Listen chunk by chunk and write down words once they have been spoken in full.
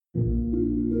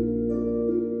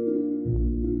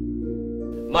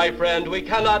My friend, we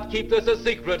cannot keep this a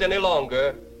secret any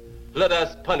longer. Let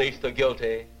us punish the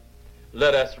guilty.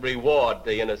 Let us reward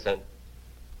the innocent.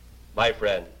 My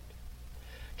friend,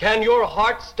 can your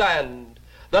heart stand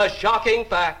the shocking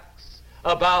facts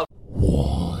about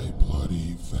Why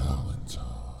Bloody Valentine?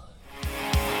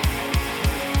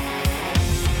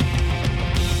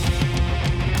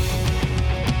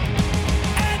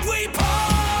 And we party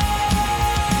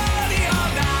all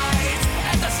night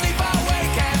as the sleeper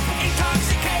awaken,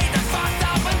 intoxicated, fucked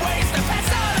up in ways to pass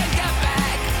out and get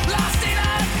back, lost in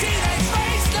a teenage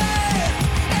wasteland.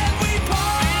 And we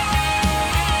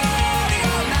party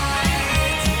all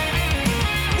night.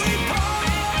 We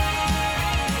party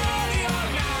all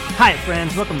night. Hi,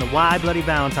 friends. Welcome to Why Bloody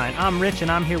Valentine. I'm Rich,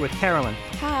 and I'm here with Carolyn.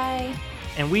 Hi.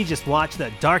 And we just watched The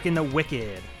Dark and the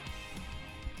Wicked.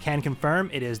 Can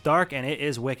confirm it is dark and it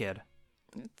is wicked.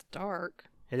 It's dark.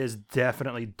 It is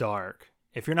definitely dark.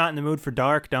 If you're not in the mood for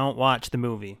dark, don't watch the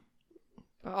movie.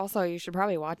 But also, you should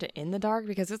probably watch it in the dark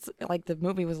because it's like the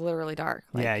movie was literally dark.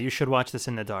 Like, Yeah, you should watch this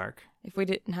in the dark. If we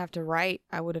didn't have to write,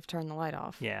 I would have turned the light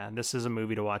off. Yeah, this is a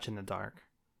movie to watch in the dark.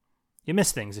 You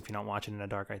miss things if you don't watch it in the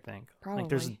dark, I think. Like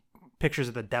there's Probably. pictures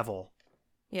of the devil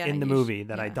Yeah, in the you movie should-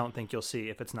 that I yeah. don't think you'll see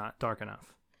if it's not dark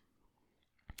enough.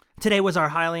 Today was our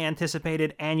highly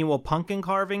anticipated annual pumpkin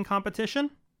carving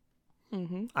competition.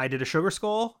 Mhm. I did a sugar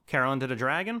skull. Carolyn did a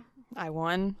dragon. I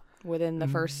won within the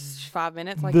first 5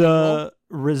 minutes. Like The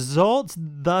results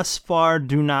thus far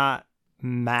do not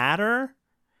matter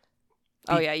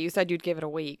usual. Oh yeah, you said you'd give it a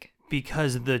week.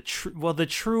 because the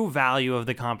true value of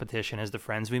the competition is the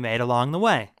friends we made along the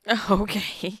way.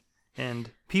 Okay.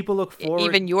 And people look forward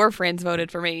Even your friends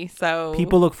voted for me, so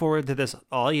people look forward to this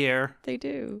all year. they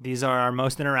do. These are our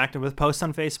most interactive with posts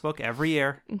on Facebook every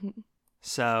year. Mhm.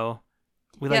 So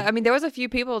we Yeah, like I mean, there was a few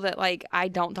people that like I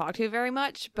don't talk to very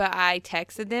much, but I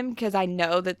texted them because I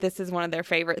know that this is one of their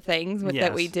favorite things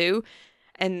that we Yes. do,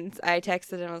 and I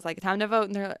texted them. I was like, "Time to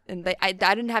vote," I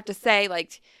didn't have to say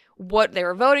like what they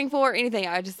were voting for or anything.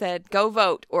 I just said, "Go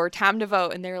vote" or "Time to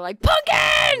vote," and they were like,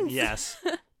 "Pumpkins!" yes.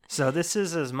 So this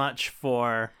is as much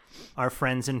for our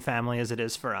friends and family as it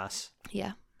is for us.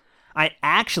 Yeah. I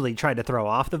actually tried to throw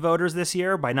off the voters this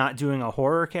year by not doing a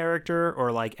horror character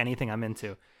or like anything I'm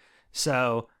into.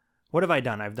 So what have I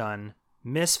done? I've done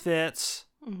Misfits,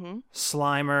 Mm-hmm.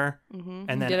 Slimer, Mm-hmm.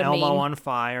 and then Did a Elmo meme. on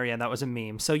Fire. Yeah, that was a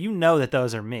meme. So you know that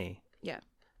those are me. Yeah.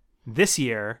 This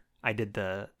year, I did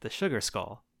the Sugar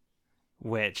Skull,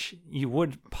 which you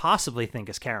would possibly think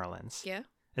is Carolyn's. Yeah.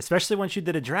 Especially once you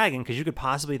did a dragon, because you could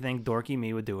possibly think Dorky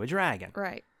Me would do a dragon.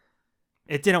 Right.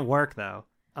 It didn't work, though.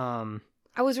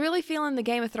 I was really feeling the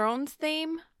Game of Thrones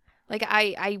theme. Like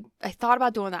I thought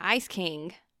about doing the Ice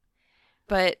King,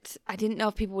 but I didn't know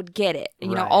if people would get it. You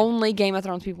know, Right. only Game of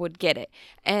Thrones people would get it.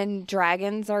 And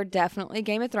dragons are definitely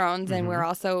Game of Thrones, and we're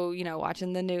also,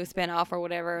 watching the new spinoff or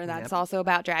whatever, and that's Yep. also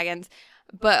about dragons.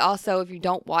 But also, if you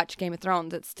don't watch Game of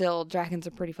Thrones, it's still dragons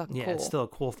are pretty fucking Yeah, cool. it's still a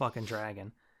cool fucking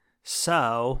dragon.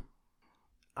 So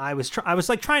I was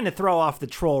like trying to throw off the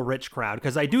troll rich crowd,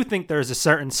 because I do think there's a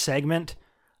certain segment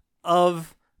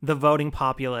of the voting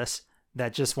populace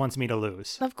that just wants me to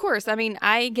lose. Of course. I mean,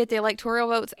 I get the electoral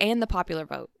votes and the popular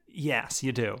vote. Yes,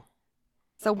 you do.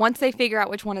 So once they figure out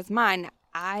which one is mine,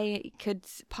 I could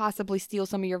possibly steal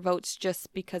some of your votes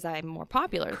just because I'm more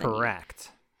popular than you.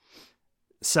 Correct.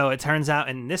 So it turns out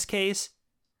in this case,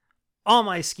 all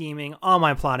my scheming, all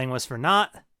my plotting was for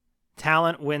naught.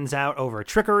 Talent wins out over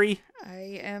trickery.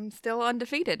 I am still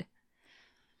undefeated.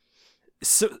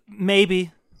 So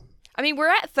maybe. I mean, we're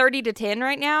at 30-10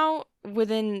 right now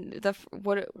within the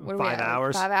what are we 5 at? Like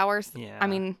hours? 5 hours. Yeah. I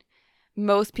mean,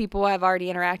 most people have already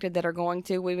interacted that are going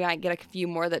to. We might get a few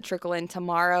more that trickle in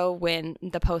tomorrow when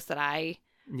the post that I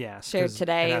Yes. Shared 'cause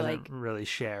today, it hasn't like- really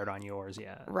shared on yours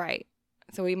yet. right.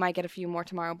 So we might get a few more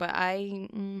tomorrow, but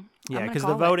I'm Yeah, gonna because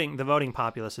call it. the voting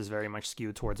populace is very much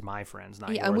skewed towards my friends, not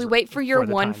yours. Yeah, and we wait for your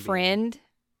the one time being. friend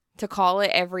to call it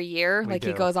every year. We Like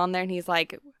he do. goes on there and he's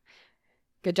like,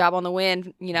 "Good job on the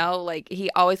win." Like he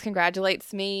always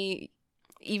congratulates me,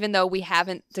 even though we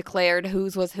haven't declared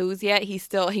whose was whose yet.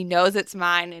 He knows it's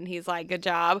mine, and he's like, "Good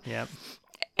job," Yep.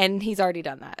 and he's already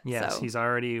done that. Yes, so. he's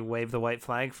already waved the white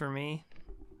flag for me.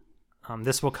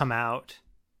 This will come out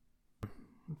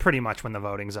pretty much when the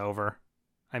voting's over.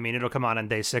 I mean, it'll come out on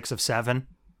day 6 of 7.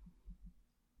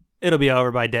 It'll be over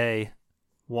by day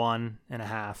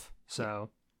 1.5. So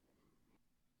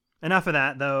enough of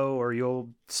that, though, or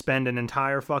you'll spend an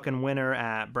entire fucking winter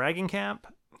at bragging camp.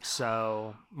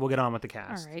 So we'll get on with the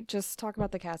cast. All right, just talk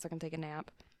about the cast. I can take a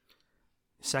nap.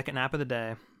 Second nap of the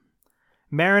day.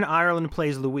 Marin Ireland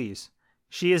plays Louise.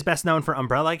 She is best known for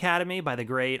Umbrella Academy by the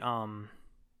great,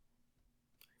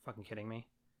 fucking kidding me?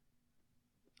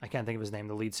 I can't think of his name.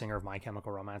 The lead singer of My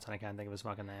Chemical Romance, and I can't think of his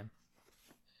fucking name.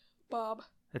 Bob.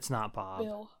 It's not Bob.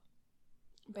 Bill.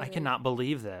 I cannot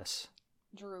believe this.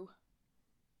 Drew.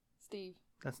 Steve.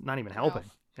 That's not even helping.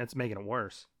 Ralph. That's making it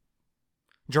worse.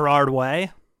 Gerard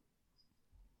Way.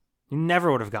 You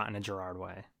never would have gotten a Gerard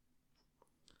Way.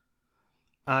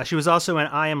 She was also in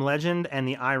I Am Legend and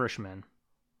The Irishman.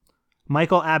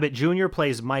 Michael Abbott Jr.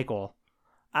 plays Michael.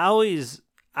 I always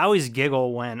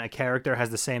giggle when a character has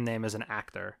the same name as an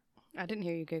actor. I didn't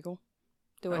hear you giggle.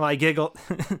 Do it. Well, I giggle.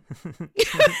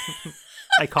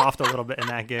 I coughed a little bit in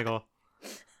that giggle.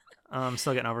 I'm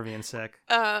still getting over being sick.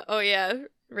 Oh yeah.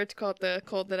 Rich called the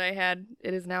cold that I had.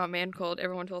 It is now a man cold.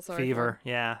 Everyone feels sorry. Fever,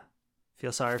 yeah.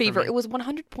 Feel sorry Fever. for me. It was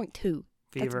 100.2. Fever.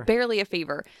 That's barely a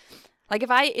fever. Like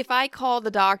if I called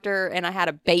the doctor and I had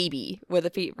a baby with a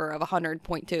fever of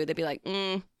 100.2, they'd be like,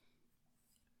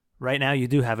 Right now, you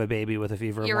do have a baby with a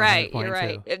fever of 100.2. You're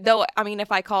right. Though, I mean,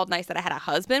 if I called and I said I had a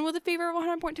husband with a fever of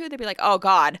 100.2, they'd be like, oh,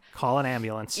 God. Call an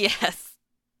ambulance. Yes.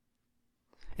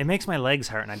 It makes my legs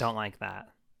hurt, and I don't like that.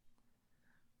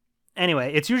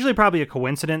 Anyway, it's usually probably a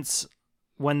coincidence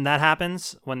when that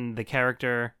happens, when the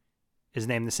character is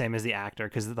named the same as the actor,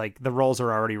 because like the roles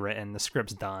are already written, the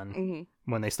script's done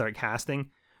when they start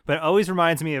casting. But it always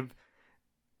reminds me of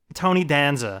Tony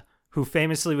Danza, who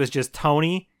famously was just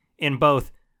Tony in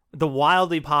both the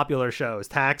wildly popular shows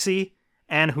Taxi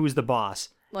and Who's the Boss.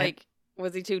 Like,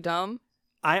 was he too dumb?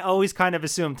 I always kind of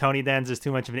assumed Tony Danza is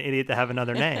too much of an idiot to have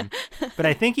another name, but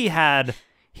I think he had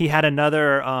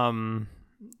another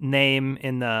name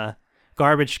in the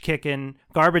garbage picking,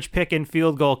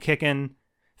 field goal kicking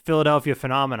Philadelphia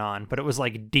phenomenon, but it was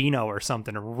like Dino or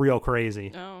something real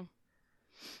crazy. Oh.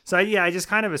 So yeah, I just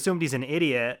kind of assumed he's an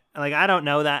idiot. Like, I don't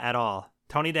know that at all.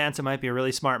 Tony Danza might be a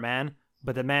really smart man,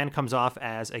 but the man comes off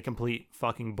as a complete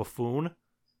fucking buffoon.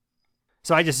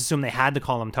 So I just assumed they had to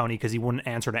call him Tony because he wouldn't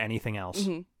answer to anything else.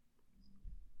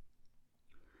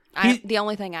 The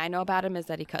only thing I know about him is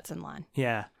that he cuts in line.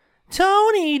 Yeah.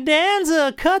 Tony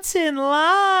Danza cuts in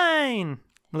line.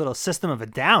 A little System of a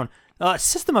Down.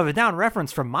 System of a Down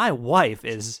reference from my wife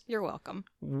is You're welcome.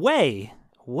 way,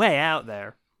 way out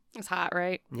there. It's hot,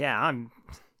 right? Yeah,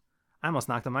 I almost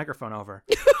knocked the microphone over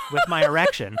with my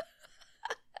erection.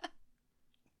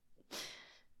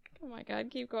 Oh my God,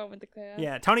 keep going with the class.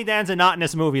 Yeah, Tony Danza not in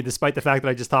this movie, despite the fact that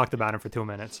I just talked about him for 2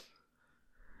 minutes.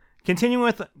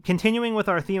 Continuing with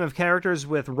our theme of characters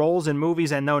with roles in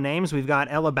movies and no names, we've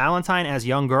got Ella Ballantine as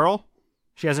young girl.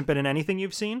 She hasn't been in anything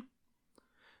you've seen.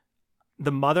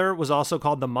 The mother was also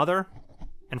called the mother,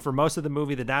 and for most of the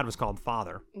movie, the dad was called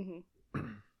father.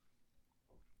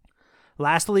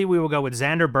 Lastly, we will go with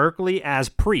Xander Berkeley as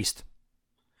priest.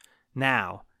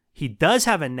 Now, he does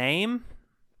have a name,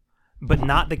 but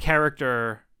not the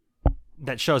character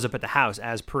that shows up at the house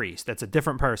as priest. That's a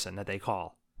different person that they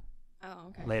call. Oh,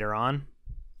 okay. Later on.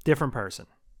 Different person.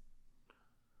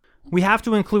 We have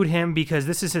to include him because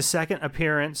this is his second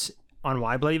appearance on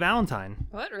Why Bloody Valentine.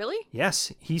 What, really?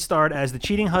 Yes, he starred as the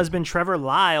cheating husband Trevor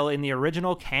Lyle in the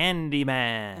original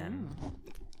Candyman.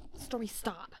 Stormy,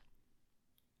 stop.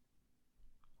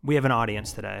 We have an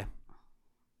audience today.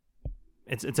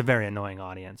 It's a very annoying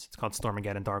audience. It's called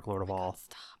Stormageddon, Dark Lord of All.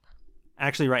 Stop.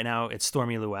 Actually, right now, it's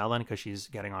Stormy Llewellyn because she's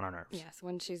getting on our nerves. Yes,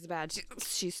 when she's bad,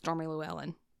 she's Stormy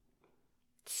Llewellyn.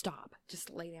 Stop. Just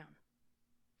lay down.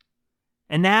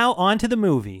 And now, on to the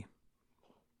movie.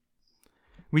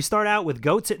 We start out with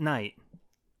Goats at Night.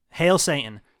 Hail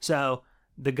Satan. So,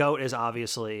 the goat is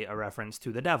obviously a reference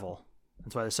to the devil.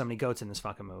 That's why there's so many goats in this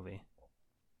fucking movie.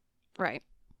 Right.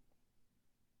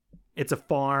 It's a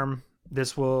farm.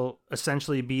 This will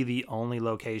essentially be the only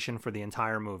location for the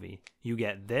entire movie. You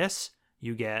get this.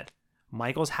 You get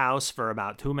Michael's house for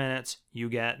about 2 minutes. You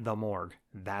get the morgue.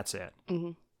 That's it.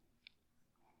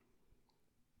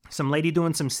 Some lady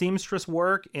doing some seamstress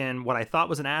work in what I thought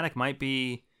was an attic might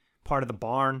be part of the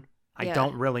barn. I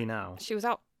don't really know. She was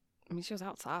out. I mean, she was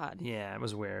outside. Yeah, it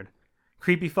was weird.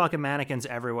 Creepy fucking mannequins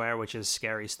everywhere, which is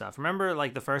scary stuff. Remember,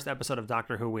 like, the first episode of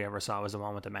Doctor Who we ever saw was the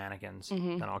one with the mannequins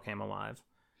that all came alive.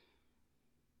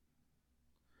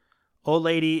 Old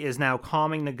lady is now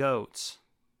calming the goats.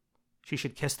 She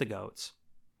should kiss the goats.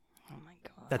 Oh my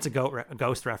God. That's a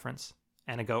ghost reference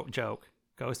and a goat joke.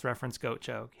 Ghost reference, goat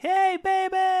joke. Hey,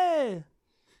 baby!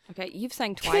 Okay, you've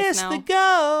sang twice Kiss now. the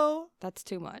goat! That's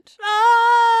too much.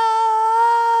 Oh!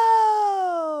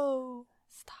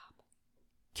 Stop.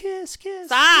 Kiss,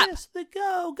 Stop. kiss the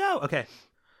go. Okay.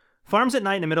 Farms at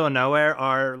night in the middle of nowhere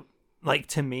are, like,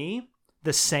 to me,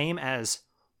 the same as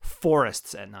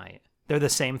forests at night. They're the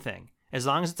same thing. As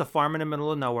long as it's a farm in the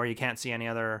middle of nowhere, you can't see any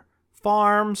other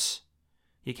farms.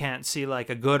 You can't see, like,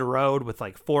 a good road with,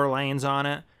 like, 4 lanes on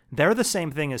it. They're the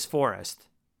same thing as Forrest.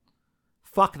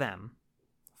 Fuck them.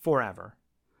 Forever.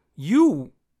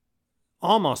 You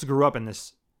almost grew up in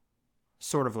this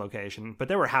sort of location, but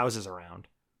there were houses around.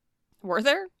 Were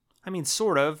there? I mean,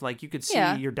 sort of. Like, you could see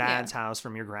Yeah, your dad's house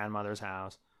from your grandmother's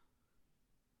house.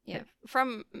 Yeah.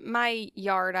 From my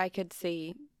yard, I could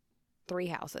see 3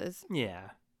 houses.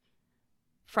 Yeah.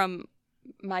 From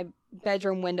my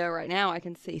bedroom window right now, I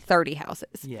can see 30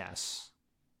 houses. Yes.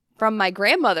 From my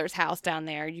grandmother's house down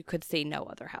there, you could see no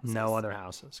other houses. No other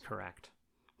houses, correct.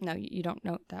 No, you don't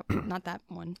know that. Not that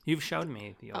one. You've showed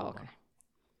me the old Oh, okay. one.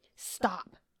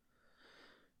 Stop.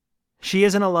 She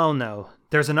isn't alone, though.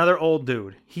 There's another old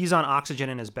dude. He's on oxygen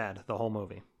in his bed the whole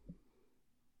movie.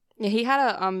 Yeah, he had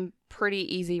a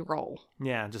pretty easy roll.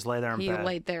 Yeah, just lay there in He bed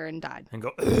laid there and died. and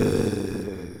go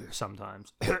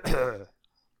sometimes. Did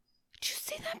you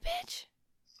see that bitch?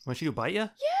 When she do bite you?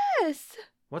 Yes.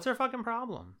 What's her fucking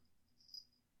problem?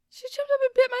 She jumped up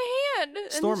and bit my hand.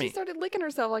 And Stormy. then she started licking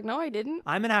herself like, no, I didn't.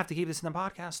 I'm gonna have to keep this in the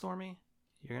podcast, Stormy.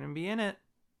 You're gonna be in it.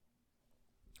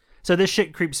 So this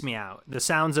shit creeps me out. The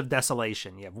sounds of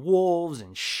desolation. You have wolves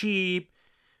and sheep,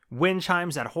 wind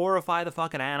chimes that horrify the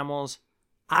fucking animals.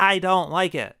 I don't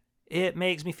like it. It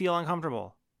makes me feel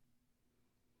uncomfortable.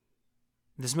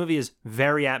 This movie is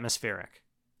very atmospheric.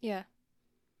 Yeah.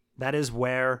 That is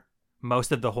where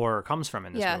most of the horror comes from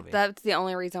in this movie. That's the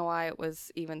only reason why it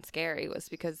was even scary was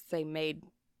because they made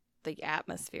the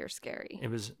atmosphere scary. It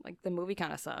was, Like, the movie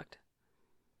kind of sucked.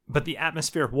 but the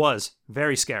atmosphere was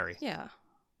very scary. Yeah.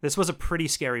 This was a pretty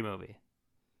scary movie.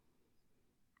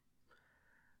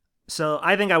 So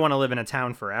I think I want to live in a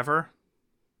town forever.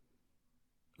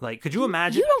 Like, could you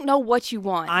imagine? You don't know what you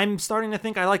want. I'm starting to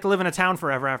think I like to live in a town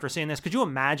forever after seeing this. Could you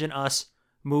imagine us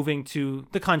moving to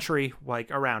the country, like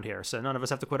around here? So none of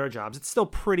us have to quit our jobs. It's still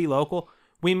pretty local.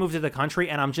 We moved to the country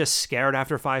and I'm just scared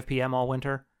after 5 p.m. all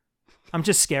winter. I'm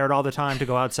just scared all the time to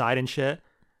go outside and shit.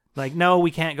 Like, no, we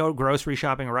can't go grocery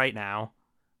shopping right now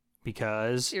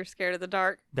because You're scared of the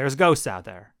dark. there's ghosts out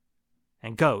there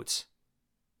and goats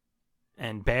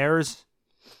and bears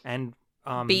and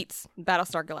Beats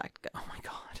Battlestar Galactica. Oh my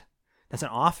god, that's an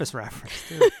Office reference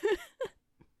too.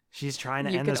 She's trying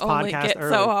to You end can this only podcast get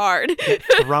early. so hard. Get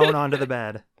thrown onto the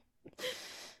bed.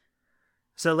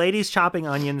 So, ladies chopping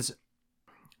onions.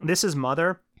 This is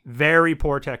Mother. Very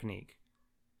poor technique.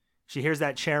 She hears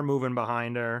that chair moving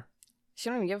behind her. She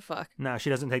don't even give a fuck. No, she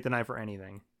doesn't take the knife for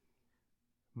anything.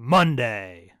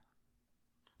 Monday.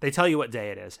 They tell you what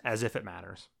day it is, as if it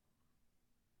matters.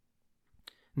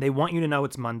 They want you to know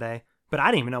it's Monday, but I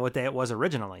didn't even know what day it was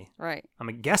originally. Right.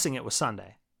 I'm guessing it was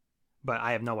Sunday, but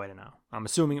I have no way to know. I'm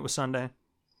assuming it was Sunday.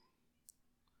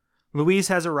 Louise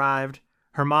has arrived.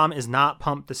 Her mom is not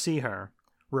pumped to see her,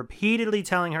 repeatedly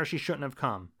telling her she shouldn't have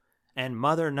come, and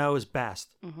Mother knows best.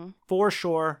 Mm-hmm. For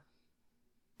sure,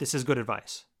 this is good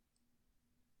advice.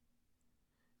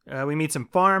 We meet some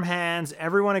farm hands.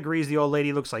 Everyone agrees the old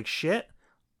lady looks like shit.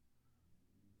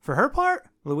 For her part,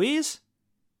 Louise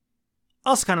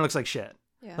also kind of looks like shit.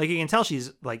 Yeah. Like, you can tell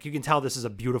you can tell this is a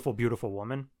beautiful, beautiful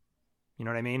woman. You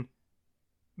know what I mean?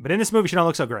 But in this movie, she don't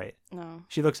look so great. No.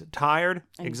 She looks tired,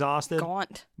 And exhausted,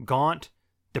 Gaunt.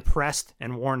 depressed,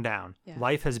 and worn down. Yeah.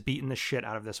 Life has beaten the shit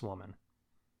out of this woman.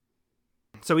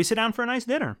 So we sit down for a nice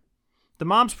dinner. The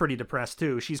mom's pretty depressed,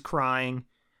 too. She's crying.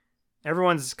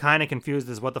 Everyone's kind of confused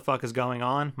as what the fuck is going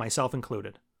on, myself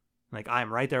included. Like,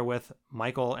 I'm right there with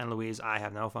Michael and Louise. I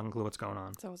have no fucking clue what's going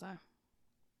on. So was I.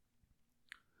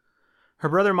 Her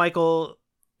brother Michael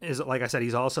is, like I said,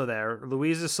 he's also there.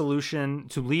 Louise's solution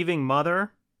to leaving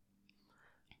Mother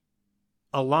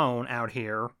alone out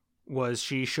here was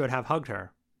she should have hugged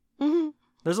her. Mm-hmm.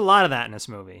 There's a lot of that in this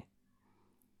movie.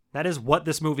 That is what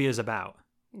this movie is about.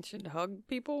 You should hug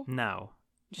people. No.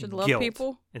 You should love Guilt.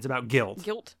 people. It's about guilt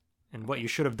Guilt. and what you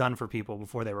should have done for people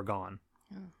before they were gone.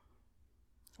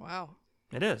 Wow.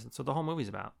 It is. That's what the whole movie's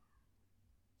about.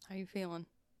 How you feeling?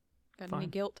 Got Fine. any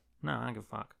guilt? No, I don't give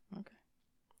a fuck. Okay.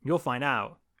 You'll find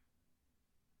out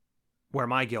where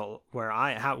my guilt,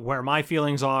 where my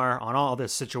feelings are on all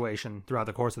this situation throughout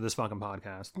the course of this fucking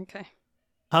podcast. Okay.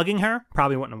 Hugging her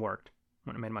probably wouldn't have worked.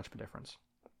 Wouldn't have made much of a difference.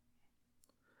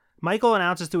 Michael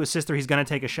announces to his sister he's going to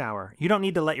take a shower. You don't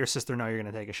need to let your sister know you're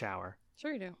going to take a shower.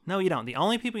 Sure you do. No, you don't. The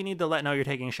only people you need to let know you're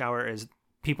taking a shower is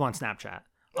people on Snapchat.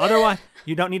 Otherwise,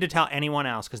 you don't need to tell anyone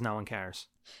else because no one cares.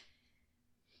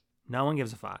 No one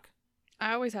gives a fuck.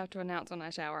 I always have to announce when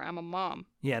I shower. I'm a mom.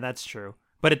 Yeah, that's true.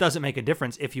 But it doesn't make a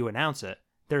difference if you announce it.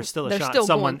 There's still a They're shot still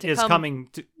someone going to is come. coming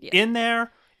to, Yeah.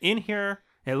 in here,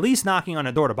 at least knocking on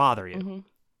a door to bother you. Mm-hmm.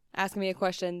 Asking me a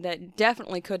question that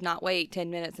definitely could not wait 10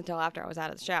 minutes until after I was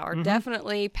out of the shower. Mhm.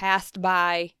 Definitely passed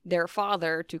by their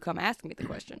father to come ask me the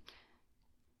question.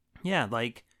 Yeah,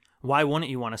 like, why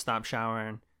wouldn't you want to stop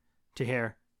showering to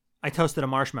hear, I toasted a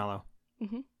marshmallow?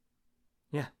 Mhm.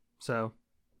 Yeah, so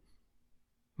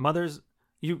mothers,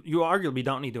 you arguably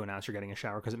don't need to announce you're getting a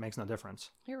shower because it makes no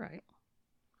difference. You're right.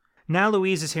 Now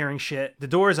Louise is hearing shit. The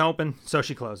door is open, so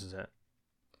she closes it.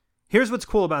 Here's what's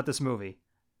cool about this movie.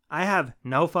 I have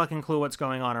no fucking clue what's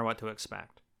going on or what to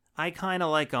expect. I kind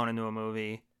of like going into a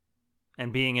movie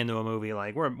and being into a movie.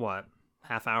 Like, we're, what,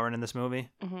 half hour into this movie?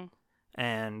 Mm-hmm.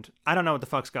 And I don't know what the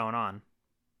fuck's going on.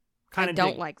 I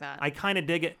don't like that. I kind of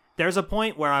dig it. There's a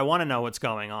point where I want to know what's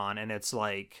going on, and it's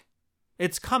like,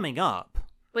 it's coming up.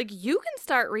 Like, you can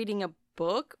start reading a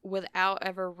book without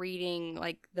ever reading,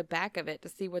 like, the back of it to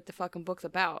see what the fucking book's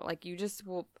about. Like, you just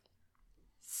will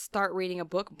start reading a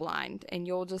book blind, and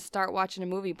you'll just start watching a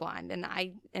movie blind, and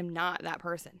I am not that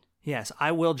person. Yes,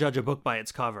 I will judge a book by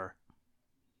its cover.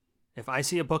 If I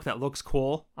see a book that looks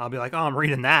cool, I'll be like, oh, I'm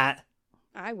reading that.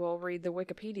 I will read the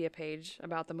Wikipedia page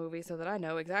about the movie so that I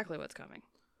know exactly what's coming.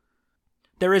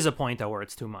 There is a point, though, where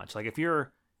it's too much. Like, if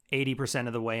you're 80%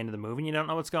 of the way into the movie and you don't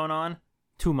know what's going on,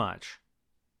 too much.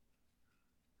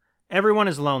 Everyone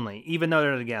is lonely, even though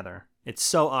they're together. It's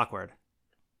so awkward.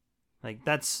 Like,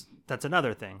 that's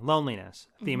another thing. Loneliness,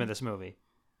 theme of this movie.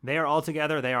 They are all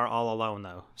together, they are all alone,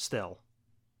 though, still.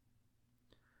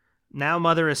 Now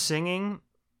Mother is singing,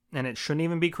 and it shouldn't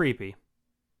even be creepy.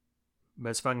 But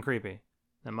it's fucking creepy.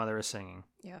 That Mother is singing.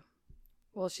 Yeah.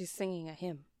 Well, she's singing a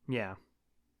hymn. Yeah.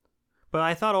 But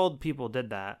I thought old people did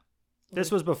that.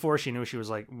 This was before she knew she was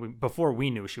like, before we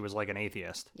knew she was like an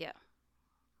atheist. Yeah.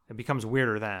 It becomes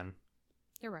weirder then.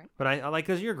 You're right. But I like,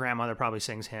 because your grandmother probably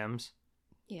sings hymns.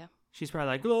 Yeah. She's probably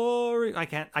like, glory. I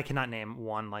cannot name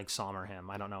one like psalm or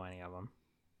hymn. I don't know any of them.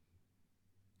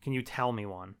 Can you tell me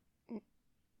one?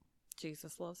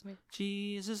 Jesus loves me.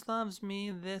 Jesus loves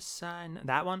me, this I know.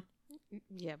 That one?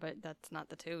 Yeah, but that's not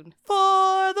the tune.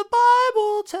 For the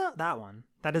Bible tell. That one.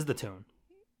 That is the tune.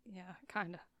 Yeah,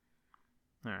 kind of.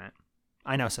 All right.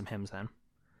 I know some hymns then.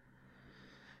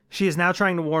 She is now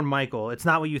trying to warn Michael. It's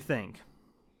not what you think.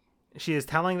 She is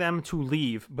telling them to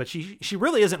leave, but she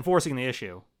really isn't forcing the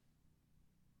issue.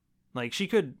 Like, she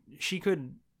could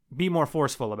be more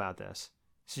forceful about this.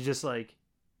 She's just like,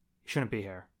 you shouldn't be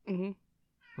here. Mm-hmm.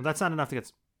 Well, that's not enough to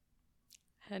get...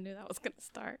 I knew that was going to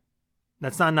start.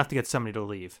 That's not enough to get somebody to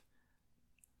leave.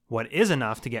 What is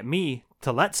enough to get me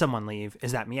to let someone leave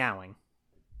is that meowing.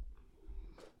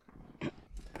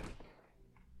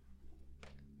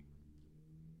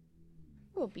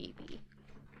 Oh, baby.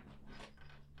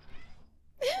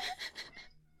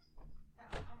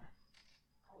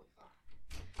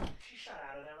 She shot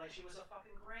out of there like she was a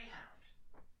fucking greyhound.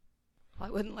 Well,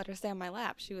 I wouldn't let her stay on my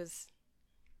lap. She was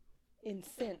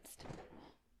incensed.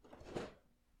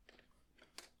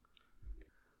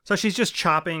 So she's just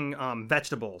chopping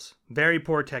vegetables. Very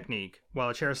poor technique. While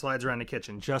a chair slides around the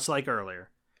kitchen, just like earlier.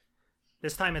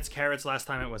 This time it's carrots. Last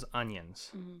time it was onions.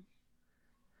 Mm-hmm.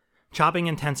 Chopping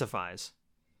intensifies.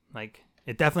 Like,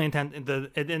 it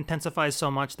definitely it intensifies so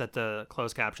much that the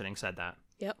closed captioning said that.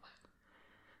 Yep.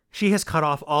 She has cut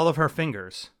off all of her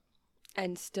fingers.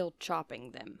 And still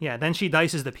chopping them. Yeah, then she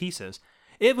dices the pieces.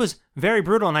 It was very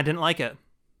brutal and I didn't like it.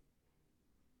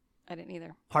 I didn't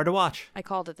either. Hard to watch. I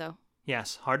called it, though.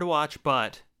 Yes, hard to watch,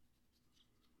 but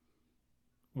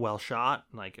well shot.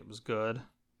 Like, it was good.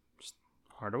 Just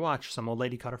hard to watch. Some old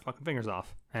lady cut her fucking fingers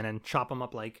off and then chop them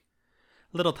up like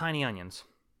little tiny onions.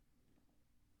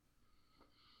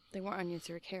 They weren't onions,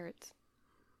 they were carrots.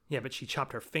 Yeah, but she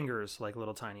chopped her fingers like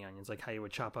little tiny onions, like how you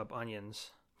would chop up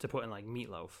onions to put in like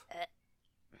meatloaf.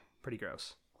 Pretty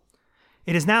gross.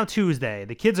 It is now Tuesday.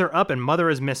 The kids are up and Mother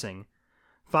is missing.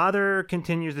 Father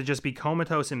continues to just be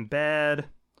comatose in bed.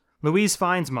 Louise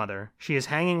finds Mother. She is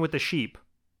hanging with the sheep,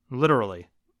 literally,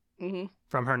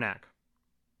 from her neck.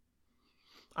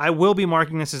 I will be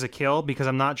marking this as a kill because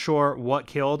I'm not sure what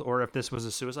killed or if this was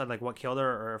a suicide, like what killed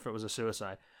her or if it was a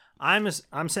suicide.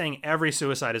 I'm saying every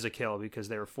suicide is a kill because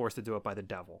they were forced to do it by the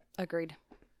devil. Agreed.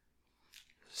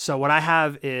 So what I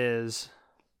have is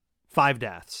 5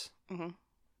 deaths. Mm-hmm.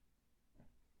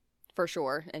 For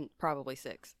sure, and probably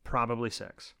 6. Probably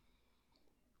 6.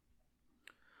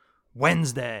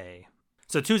 Wednesday.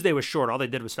 So Tuesday was short. All they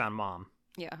did was found Mom.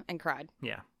 Yeah, and cried.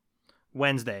 Yeah.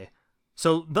 Wednesday.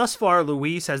 So thus far,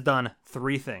 Louise has done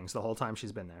 3 things the whole time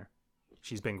she's been there.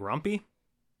 She's been grumpy.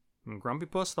 Grumpy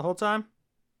puss the whole time.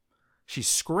 She's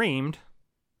screamed.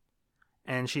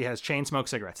 And she has chain smoked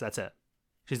cigarettes. That's it.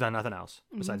 She's done nothing else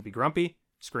besides be grumpy,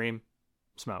 scream,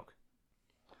 smoke.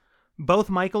 Both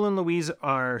Michael and Louise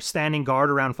are standing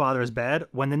guard around Father's bed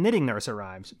when the knitting nurse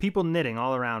arrives. People knitting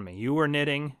all around me. You were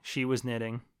knitting. She was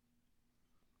knitting.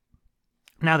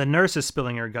 Now the nurse is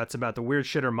spilling her guts about the weird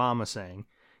shit her mom was saying.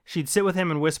 She'd sit with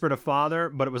him and whisper to father,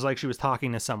 but it was like she was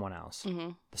talking to someone else.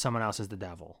 Mm-hmm. Someone else is the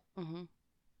devil. Mm-hmm.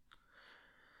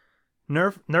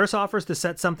 Nurse offers to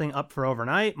set something up for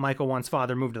overnight. Michael wants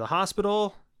father moved to the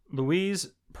hospital. Louise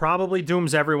probably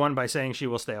dooms everyone by saying she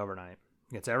will stay overnight.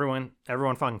 Gets everyone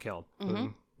fucking killed.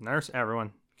 Including nurse,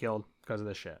 everyone killed because of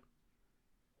this shit.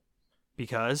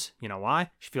 Because, you know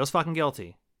why? She feels fucking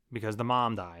guilty. Because the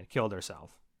mom died, killed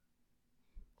herself.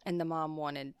 And the mom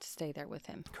wanted to stay there with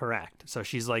him. Correct. So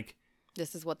she's like...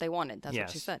 This is what they wanted. That's what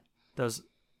she said.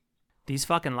 These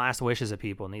fucking last wishes of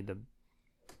people need to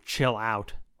chill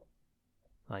out.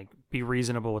 Like, be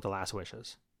reasonable with the last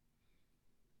wishes.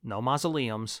 No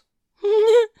mausoleums.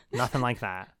 Nothing like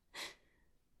that.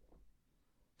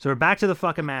 So we're back to the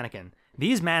fucking mannequin.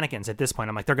 These mannequins, at this point,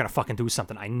 I'm like, they're gonna fucking do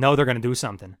something. I know they're gonna do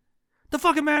something. The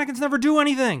fucking mannequins never do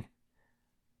anything.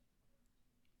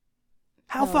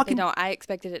 How fucking... No, I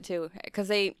expected it too. Because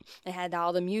they had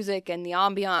all the music and the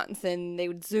ambiance, and they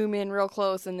would zoom in real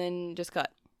close and then just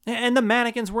cut. And the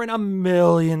mannequins were in a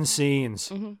million scenes.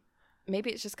 Mm-hmm.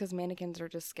 Maybe it's just because mannequins are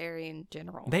just scary in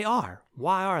general. They are.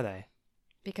 Why are they?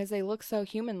 Because they look so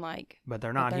human-like. But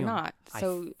they're not human. Not.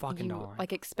 So I fucking you don't.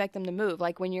 like expect them to move.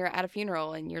 Like when you're at a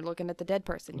funeral and you're looking at the dead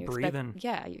person. You Breathing.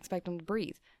 You expect them to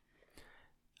breathe.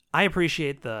 I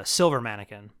appreciate the silver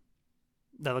mannequin.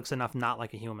 That looks enough not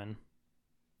like a human.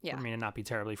 Yeah. For me to not be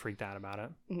terribly freaked out about it.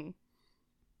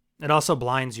 Mm-hmm. It also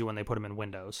blinds you when they put them in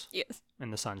windows. Yes.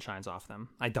 And the sun shines off them.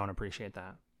 I don't appreciate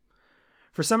that.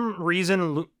 For some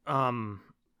reason, Mother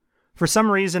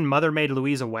made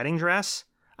Louise a wedding dress.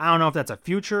 I don't know if that's a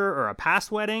future or a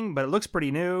past wedding, but it looks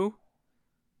pretty new.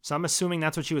 So I'm assuming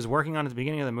that's what she was working on at the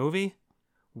beginning of the movie.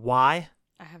 Why?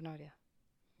 I have no idea.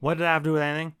 What did it have to do with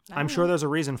anything? I'm sure there's a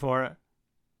reason for it.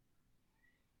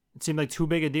 It seemed like too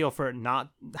big a deal for it not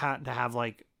to have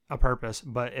like a purpose,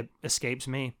 but it escapes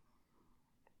me.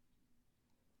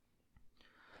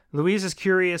 Louise is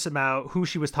curious about who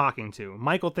she was talking to.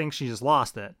 Michael thinks she just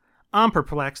lost it. I'm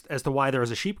perplexed as to why there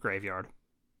is a sheep graveyard.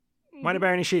 Why did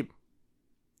bury any sheep?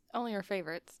 Only her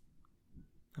favorites.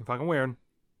 Fucking weird.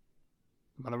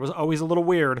 Mother was always a little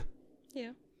weird.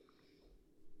 Yeah.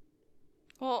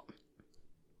 Well,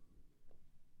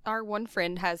 our one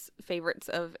friend has favorites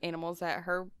of animals at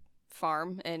her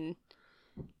farm, and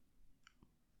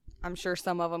I'm sure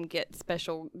some of them get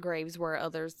special graves where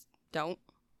others don't.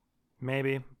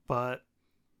 Maybe, but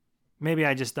maybe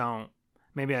I just don't.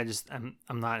 Maybe I'm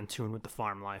not in tune with the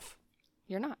farm life.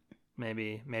 You're not.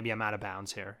 Maybe I'm out of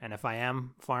bounds here. And if I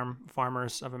am,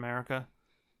 farmers of America,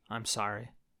 I'm sorry.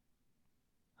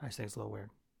 I just think it's a little weird.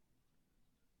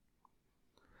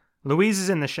 Louise is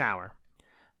in the shower.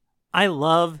 I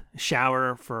love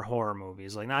shower for horror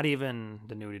movies. Like, not even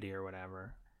the nudity or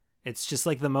whatever. It's just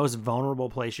like the most vulnerable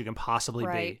place you can possibly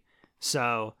be.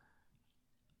 So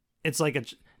it's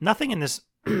like nothing in this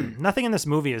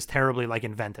movie is terribly like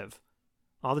inventive.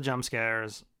 All the jump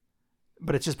scares,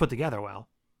 but it's just put together well.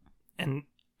 And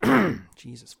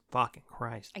Jesus fucking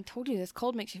Christ. I told you this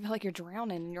cold makes you feel like you're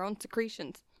drowning in your own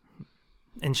secretions.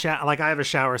 And like I have a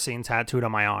shower scene tattooed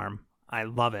on my arm. I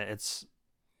love it. It's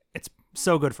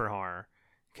so good for horror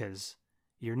because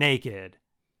you're naked.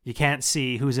 You can't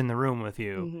see who's in the room with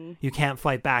you. Mm-hmm. You can't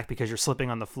fight back because you're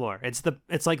slipping on the floor.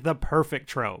 It's like the perfect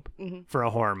trope for a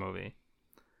horror movie.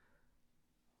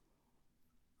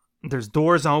 There's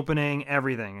doors opening,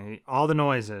 everything, all the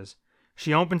noises.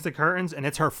 She opens the curtains and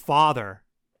it's her father.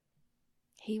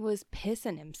 He was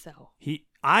pissing himself.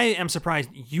 I am surprised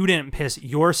you didn't piss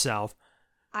yourself.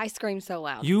 I screamed so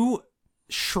loud. You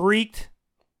shrieked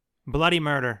bloody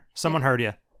murder. Someone heard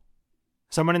you.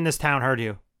 Someone in this town heard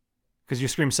you. Because you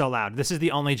screamed so loud. This is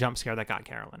the only jump scare that got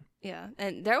Carolyn. Yeah,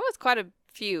 and there was quite a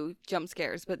few jump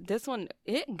scares, but this one,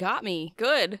 it got me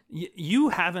good. You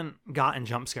haven't gotten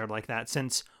jump scared like that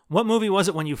since... What movie was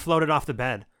it when you floated off the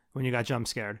bed when you got jump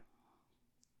scared?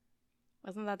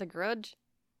 Wasn't that The Grudge?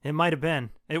 It might have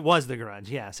been. It was The Grudge.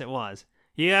 Yes, it was.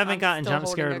 You haven't gotten jump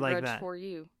scared like that. For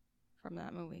you from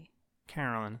that movie.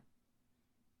 Carolyn,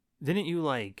 didn't you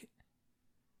like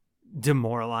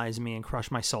demoralize me and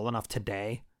crush my soul enough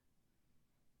today?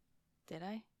 Did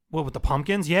I? What, with the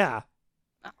pumpkins? Yeah.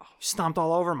 Oh. Stomped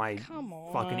all over my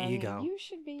fucking on. ego. You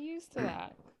should be used to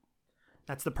that.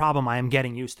 That's the problem. I am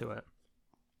getting used to it.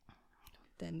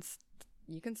 Then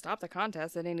you can stop the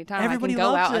contest at any time. Everybody I can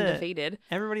go loves out it. undefeated.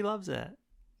 Everybody loves it.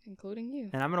 Including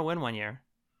you. And I'm going to win one year.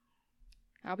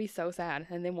 I'll be so sad,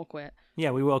 and then we'll quit.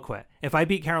 Yeah, we will quit. If I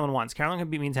beat Carolyn once, Carolyn can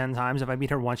beat me 10 times. If I beat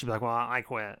her once, she'll be like, well, I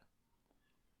quit.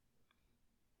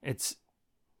 It's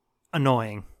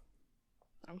annoying.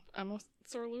 I'm a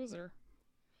sore loser.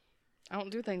 I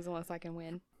don't do things unless I can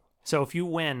win. So if you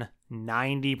win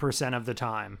 90% of the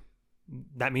time,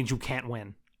 that means you can't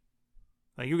win.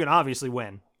 Like, you can obviously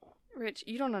win. Rich,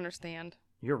 you don't understand.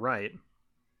 You're right.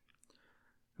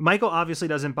 Michael obviously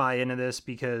doesn't buy into this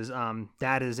because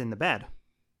Dad is in the bed.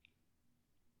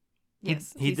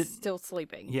 Yes, he he's did- still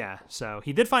sleeping. Yeah, so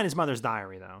he did find his mother's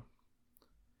diary, though.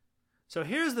 So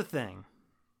here's the thing.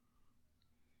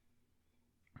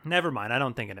 Never mind, I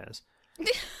don't think it is.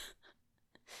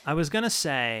 I was going to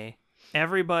say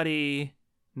everybody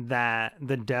that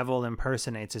the devil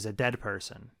impersonates is a dead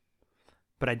person.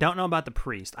 But I don't know about the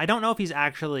priest. I don't know if he's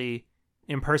actually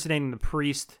impersonating the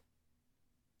priest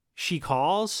she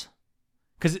calls,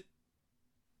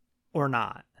 or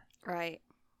not. Right.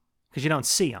 Because you don't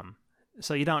see him.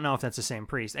 So you don't know if that's the same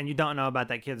priest. And you don't know about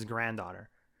that kid's granddaughter,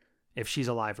 if she's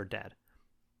alive or dead.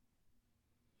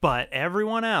 But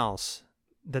everyone else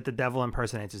that the devil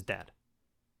impersonates is dead.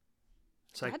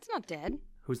 So Dad's not dead.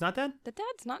 who's not dead? The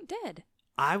dad's not dead.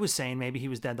 I was saying maybe he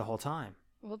was dead the whole time.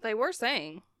 Well, they were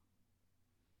saying.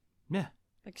 Yeah.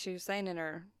 Like she was saying in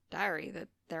her diary that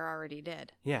they're already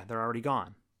dead. Yeah, they're already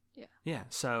gone. Yeah. Yeah,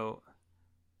 so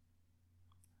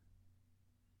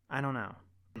I don't know.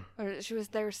 Or she was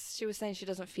saying she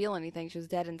doesn't feel anything. She was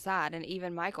dead inside. And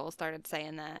even Michael started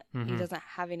saying that. He Mhm. doesn't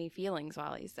have any feelings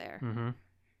while he's there. Mm-hmm.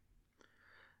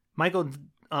 Michael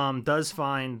does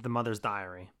find the mother's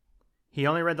diary. He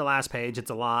only read the last page. It's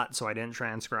a lot, so I didn't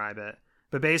transcribe it.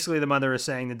 But basically, the mother is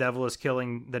saying the devil is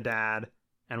killing the dad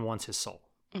and wants his soul.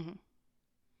 Mhm.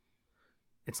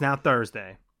 It's now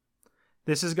Thursday.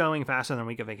 This is going faster than a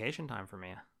week of vacation time for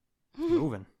me.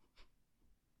 Moving.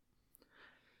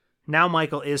 Now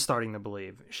Michael is starting to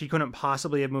believe. She couldn't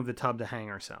possibly have moved the tub to hang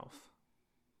herself.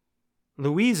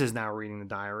 Louise is now reading the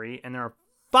diary, and there are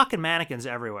fucking mannequins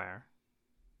everywhere.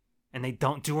 And they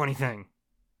don't do anything.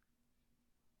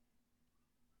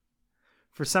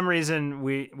 For some reason,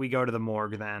 we go to the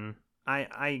morgue then.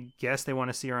 I guess they want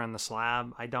to see her on the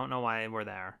slab. I don't know why we're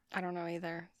there. I don't know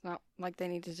either. It's not like they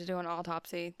needed to do an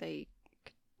autopsy. It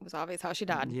was obvious how she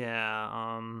died.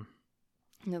 Yeah, And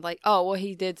they're like, oh, well,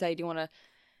 he did say, do you want to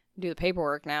do the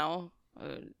paperwork now?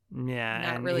 yeah.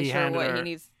 Not and really he sure handed what her- he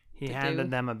needs He to handed do.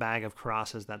 them a bag of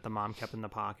crosses that the mom kept in the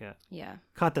pocket. Yeah.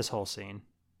 Cut this whole scene.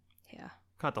 Yeah.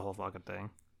 Cut the whole fucking thing.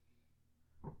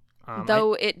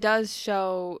 Though it does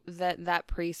show that that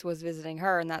priest was visiting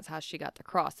her, and that's how she got the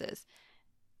crosses,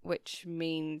 which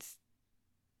means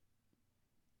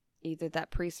either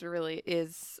that priest really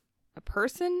is a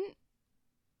person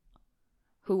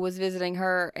who was visiting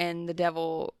her and the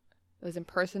devil was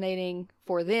impersonating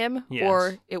for them, Yes.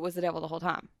 or it was the devil the whole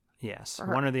time. Yes, for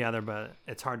her. one or the other, but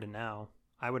it's hard to know.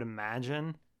 I would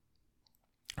imagine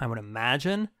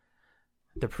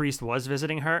the priest was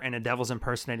visiting her and the devil's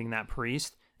impersonating that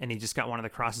priest, and he just got one of the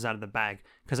crosses out of the bag.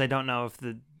 Because I don't know if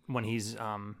when he's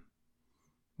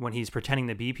pretending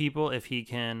to be people, if he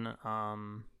can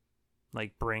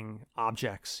like bring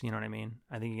objects, you know what I mean?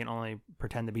 I think he can only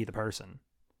pretend to be the person.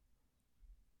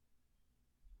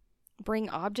 Bring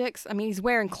objects? I mean, he's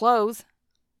wearing clothes,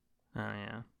 Oh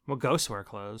yeah. Well, ghosts wear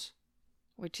clothes.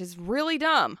 which is really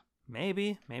dumb.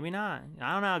 Maybe not.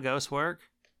 I don't know how ghosts work.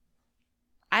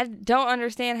 I don't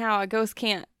understand how a ghost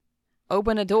can't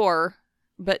open a door,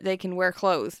 but they can wear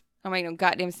clothes. I mean, no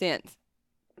goddamn sense.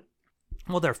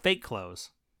 Well, they're fake clothes.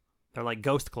 They're like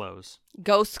ghost clothes.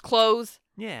 Ghost clothes?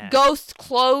 Yeah. Ghost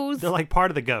clothes? They're like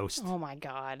part of the ghost. Oh my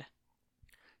god.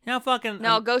 Now fucking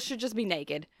No, ghosts should just be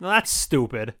naked. well, that's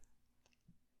stupid.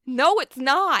 No, it's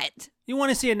not. You want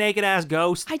to see a naked ass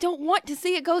ghost? I don't want to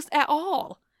see a ghost at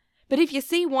all. But if you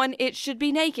see one, it should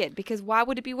be naked, because why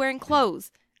would it be wearing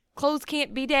clothes? Clothes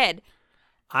can't be dead.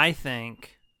 I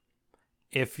think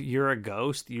if you're a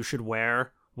ghost, you should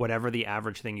wear whatever the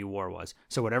average thing you wore was.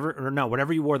 So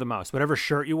whatever you wore the most, whatever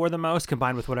shirt you wore the most,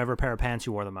 combined with whatever pair of pants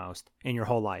you wore the most in your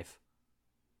whole life.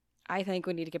 I think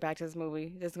we need to get back to this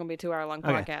movie. This is going to be a 2-hour-long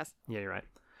Okay. podcast. Yeah, you're right.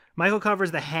 Michael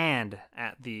covers the hand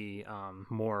at the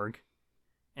morgue.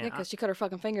 Yeah, And because she cut her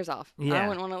fucking fingers off. Yeah. I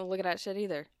wouldn't want to look at that shit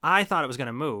either. I thought it was going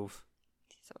to move.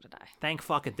 So did I. Thank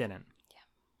fuck it didn't.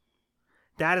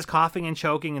 Dad is coughing and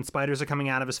choking, and spiders are coming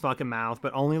out of his fucking mouth,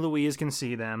 but only Louise can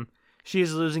see them. She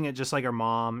is losing it just like her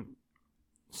mom.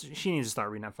 She needs to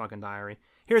start reading that fucking diary.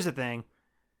 Here's the thing.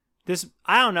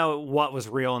 I don't know what was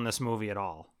real in this movie at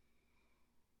all.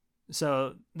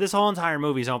 So, this whole entire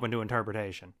movie is open to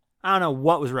interpretation. I don't know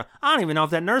what was real. I don't even know if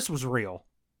that nurse was real.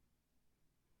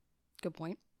 Good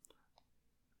point.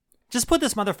 Just put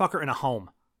this motherfucker in a home.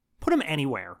 Put him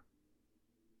anywhere.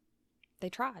 They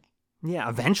tried. Yeah,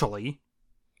 eventually.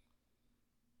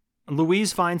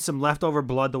 Louise finds some leftover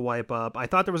blood to wipe up. I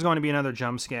thought there was going to be another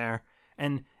jump scare.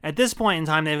 And at this point in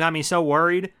time, they've got me so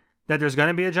worried that there's going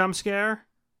to be a jump scare.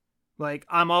 Like,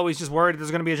 I'm always just worried there's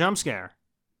going to be a jump scare.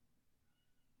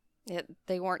 Yeah,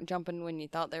 they weren't jumping when you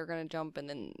thought they were going to jump, and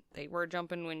then they were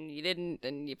jumping when you didn't,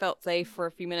 and you felt safe for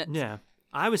a few minutes. Yeah.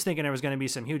 I was thinking there was going to be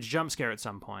some huge jump scare at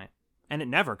some point, and it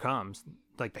never comes.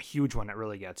 Like the huge one that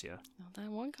really gets you. Well,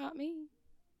 that one caught me.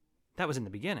 That was in the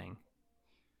beginning.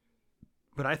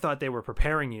 But I thought they were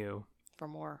preparing you. For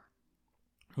more.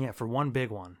 Yeah, for one big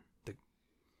one.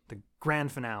 The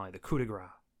grand finale, the coup de grace.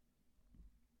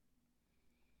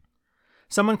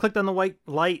 Someone clicked on the white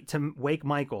light to wake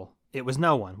Michael. It was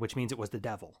no one, which means it was the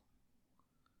devil.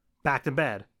 Back to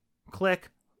bed. Click.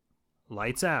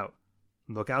 Lights out.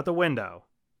 Look out the window.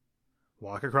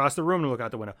 Walk across the room to look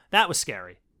out the window. That was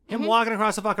scary. Him walking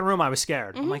across the fucking room, I was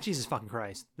scared. I'm like, Jesus fucking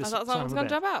Christ. I thought someone was going to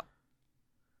jump out.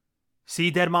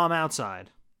 See dead mom outside.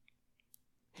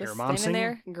 Hear Just mom standing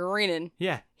singing. there, grinning.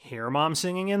 Yeah, hear mom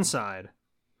singing inside.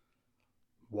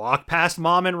 Walk past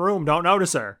mom in room, don't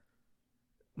notice her.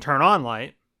 Turn on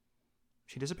light.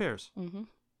 She disappears. Mm-hmm.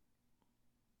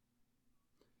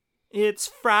 It's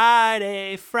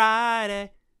Friday.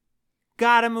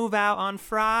 Gotta move out on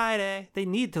Friday. They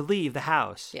need to leave the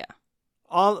house. Yeah.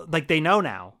 They know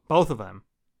now, both of them.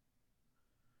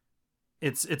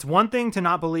 It's one thing to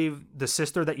not believe the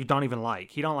sister that you don't even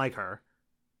like. You don't like her.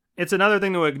 It's another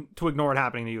thing to ignore it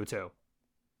happening to you too.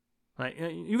 Like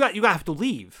you have to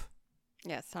leave.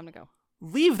 Yeah, it's time to go.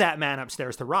 Leave that man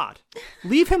upstairs to rot.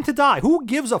 Leave him to die. Who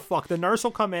gives a fuck? The nurse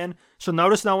will come in. She'll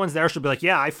notice no one's there. She'll be like,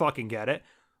 yeah, I fucking get it.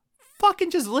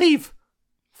 Fucking just leave.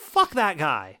 Fuck that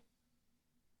guy.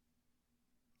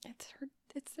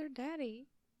 It's their daddy.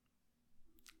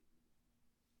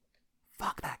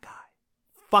 Fuck that guy.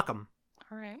 Fuck him.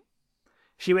 All right.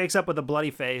 She wakes up with a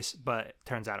bloody face, but it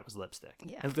turns out it was lipstick.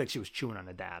 Yeah. It looked like she was chewing on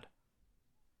the dad.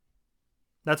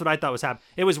 That's what I thought was happening.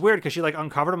 It was weird because she like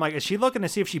uncovered him. Like, is she looking to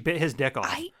see if she bit his dick off?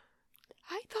 I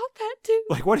thought that too.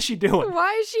 Like, what is she doing?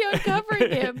 Why is she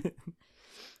uncovering him?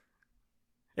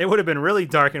 It would have been really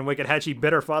dark and wicked had she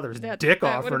bit her father's dick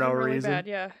off for no really reason. Bad,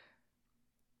 yeah.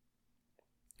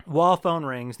 Wall phone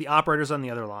rings. The operator's on the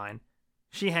other line.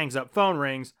 She hangs up. Phone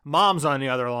rings. Mom's on the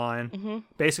other line. Mm-hmm.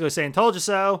 Basically saying, told you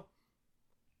so.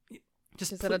 She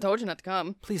said, I told you not to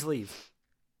come. Please leave.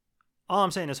 All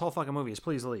I'm saying this whole fucking movie is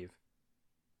please leave.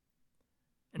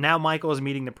 And now Michael is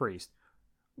meeting the priest.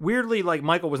 Weirdly, like,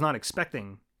 Michael was not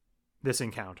expecting this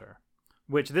encounter.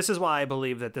 Which, this is why I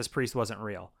believe that this priest wasn't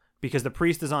real. Because the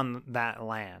priest is on that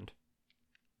land.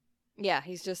 Yeah,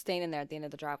 he's just standing there at the end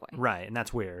of the driveway. Right, and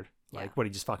that's weird. Yeah. Like, what,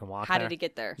 he just fucking walk How there? did he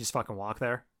get there? Just fucking walk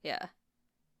there? Yeah.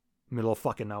 Middle of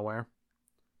fucking nowhere.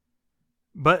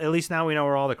 But at least now we know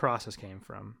where all the crosses came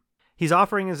from. He's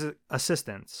offering his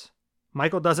assistance.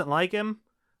 Michael doesn't like him.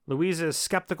 Louisa is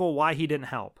skeptical why he didn't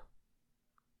help.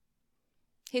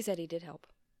 He said he did help.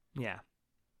 Yeah.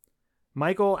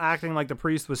 Michael acting like the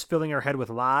priest was filling her head with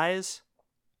lies.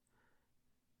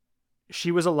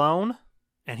 She was alone,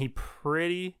 and he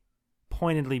pretty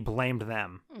pointedly blamed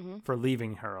them for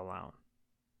leaving her alone.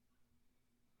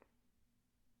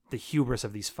 The hubris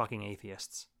of these fucking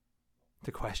atheists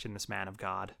to question this man of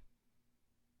God.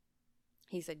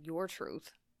 He said, your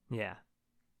truth. Yeah.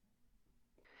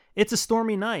 It's a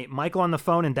stormy night. Michael on the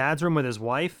phone in Dad's room with his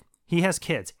wife. He has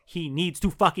kids. He needs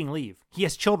to fucking leave. He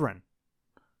has children.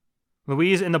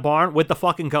 Louise in the barn with the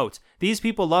fucking goats. These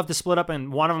people love to split up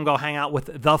and one of them go hang out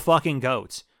with the fucking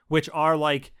goats, which are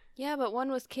like... Yeah, but one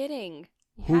was kidding.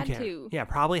 You Who had cares? to. Yeah,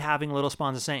 probably having little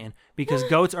spawns of Satan, because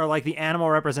goats are like the animal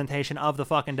representation of the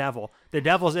fucking devil. The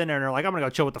devil's in there and they're like, I'm going to go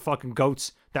chill with the fucking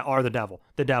goats that are the devil.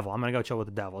 The devil. I'm going to go chill with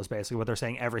the devil is basically what they're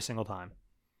saying every single time.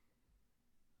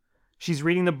 She's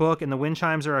reading the book and the wind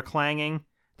chimes are a-clanging.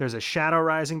 There's a shadow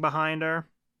rising behind her.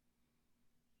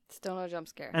 Still no jump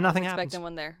scare. And nothing I was happens. expecting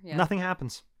one there. Yeah. Nothing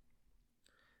happens.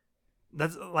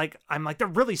 That's like, I'm like, they're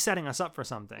really setting us up for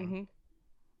something. Mm-hmm.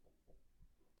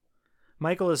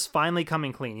 Michael is finally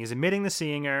coming clean. He's admitting to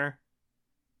seeing her.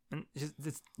 And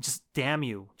just damn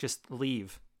you. Just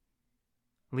leave.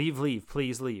 Leave.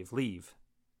 Please leave.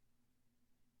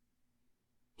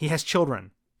 He has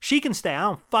children. She can stay. I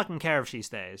don't fucking care if she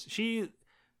stays. She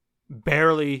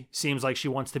barely seems like she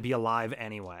wants to be alive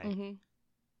anyway. Mm-hmm.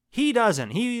 He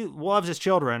doesn't. He loves his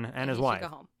children and his wife. Should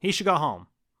go home. He should go home.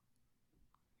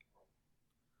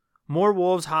 More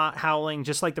wolves howling,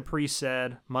 just like the priest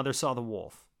said. Mother saw the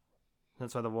wolf.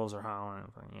 That's why the wolves are howling.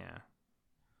 Yeah.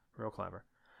 Real clever.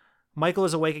 Michael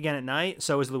is awake again at night.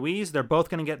 So is Louise. They're both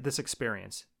going to get this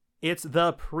experience. It's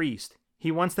the priest.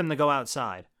 He wants them to go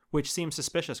outside, which seems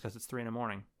suspicious because it's 3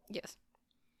 a.m. Yes.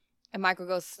 And Michael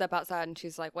goes to step outside and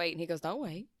she's like, wait. And he goes, don't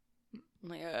wait. I'm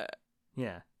like,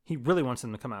 Yeah. He really wants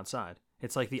them to come outside.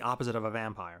 It's like the opposite of a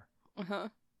vampire. Uh-huh.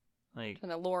 Like, Trying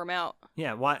to lure him out.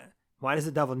 yeah, why does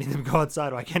the devil need him to go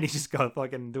outside? Why can't he just go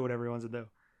fucking do whatever he wants to do?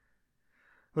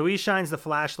 Louise shines the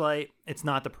flashlight. It's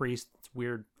not the priest. It's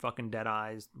weird fucking dead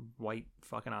eyes, white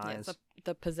fucking Yeah, eyes. it's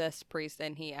the possessed priest,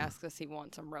 and he asks us he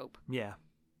wants some rope. Yeah.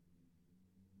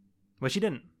 But she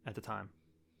didn't at the time.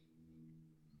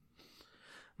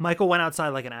 Michael went outside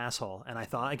like an asshole, and I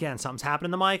thought, again, something's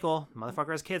happening to Michael.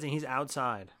 Motherfucker has kids, and he's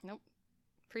outside. Nope.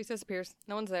 Priest disappears.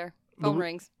 No one's there. Phone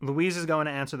rings. Louise is going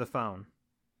to answer the phone.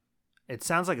 It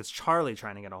sounds like it's Charlie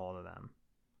trying to get a hold of them.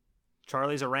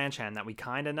 Charlie's a ranch hand that we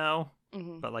kind of know,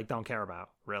 but like don't care about,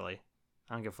 really.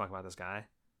 I don't give a fuck about this guy.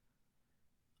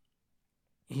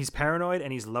 He's paranoid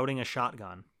and he's loading a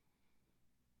shotgun.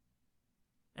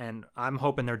 And I'm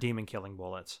hoping they're demon killing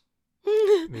bullets.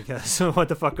 Because what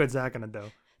the fuck good's that gonna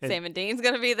do? Sam and Dean's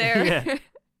gonna be there. Yeah.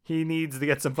 He needs to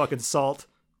get some fucking salt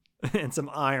and some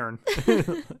iron.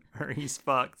 Or he's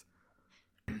fucked.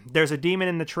 There's a demon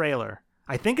in the trailer.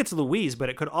 I think it's Louise, but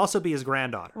it could also be his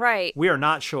granddaughter. Right. We are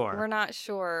not sure. We're not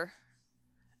sure.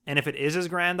 And if it is his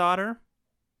granddaughter,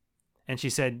 and she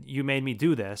said, "You made me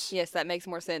do this," Yes, that makes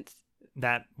more sense.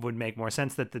 that would make more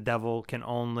sense that the devil can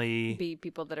only Be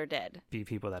people that are dead. be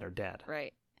people that are dead.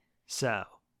 Right. So,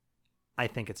 I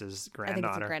think it's his I think granddaughter.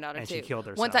 it's a granddaughter and too. she killed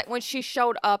herself. When she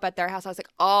showed up at their house, I was like,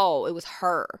 oh, it was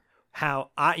her.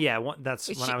 That's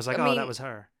when I was like, I oh, mean, that was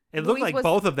her. It looked Louise like was-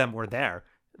 both of them were there.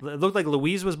 It looked like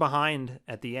Louise was behind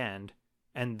at the end,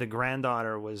 and the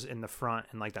granddaughter was in the front,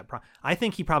 and like that. I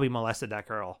think he probably molested that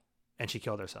girl, and she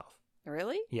killed herself.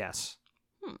 Really? Yes.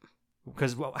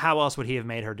 Because how else would he have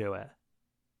made her do it?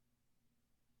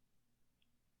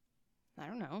 I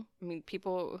don't know. I mean,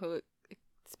 people who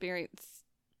experience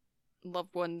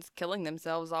loved ones killing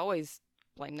themselves always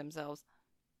blame themselves.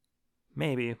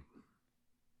 Maybe.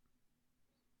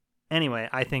 Anyway,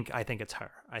 I think it's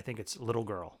her. I think it's little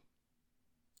girl,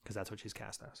 because that's what she's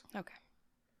cast as. Okay.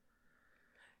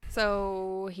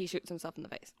 So he shoots himself in the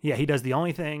face. Yeah, he does the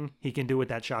only thing he can do with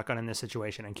that shotgun in this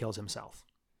situation and kills himself.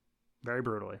 Very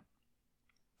brutally.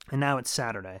 And now it's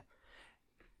Saturday.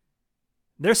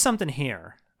 There's something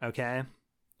here, okay?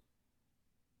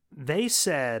 They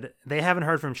said they haven't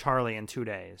heard from Charlie in 2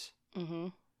 days. Mm-hmm.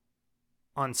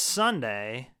 On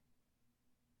Sunday,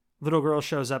 little girl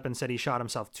shows up and said he shot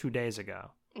himself 2 days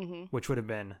ago, Mm-hmm. which would have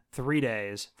been 3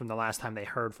 days from the last time they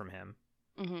heard from him.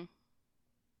 Mm-hmm.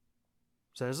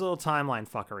 So there's a little timeline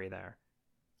fuckery there.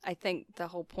 I think the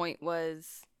whole point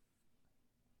was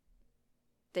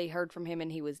they heard from him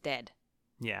and he was dead.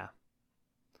 Yeah.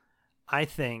 I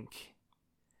think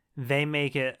they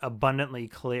make it abundantly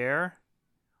clear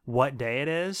what day it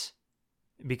is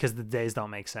because the days don't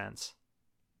make sense.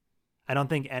 I don't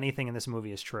think anything in this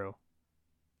movie is true.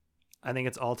 I think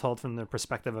it's all told from the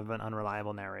perspective of an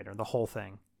unreliable narrator, the whole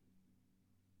thing.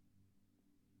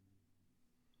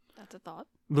 That's a thought.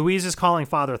 Louise is calling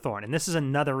Father Thorne, and this is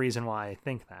another reason why I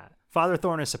think that. Father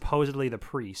Thorne is supposedly the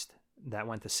priest that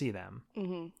went to see them.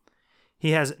 Mm-hmm.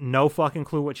 He has no fucking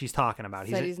clue what she's talking about.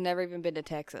 Said he's never even been to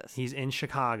Texas. He's in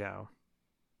Chicago.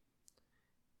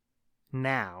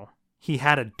 Now, he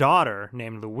had a daughter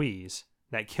named Louise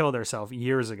that killed herself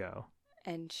years ago.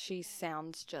 And she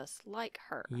sounds just like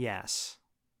her. Yes.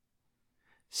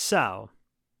 So,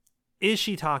 is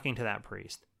she talking to that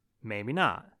priest? Maybe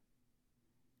not.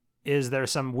 Is there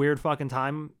some weird fucking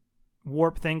time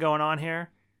warp thing going on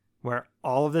here where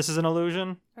all of this is an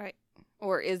illusion? Right.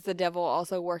 Or is the devil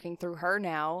also working through her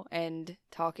now and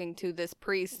talking to this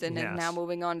priest and is Yes. now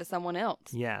moving on to someone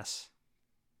else? Yes.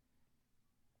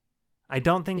 I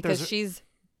don't think Because there's... she's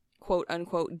quote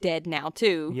unquote dead now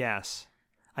too. Yes.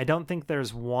 I don't think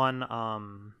there's one I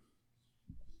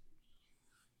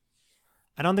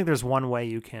don't think there's one way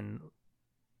you can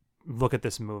look at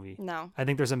this movie. No. I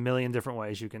think there's a million different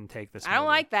ways you can take this movie. I don't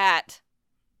like that.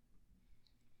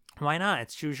 Why not?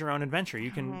 It's choose your own adventure.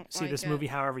 You can don't see like this it. movie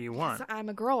however you want. Yes, I'm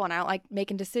a girl and I don't like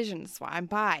making decisions. That's why I'm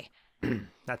bi.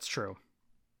 That's true.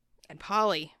 And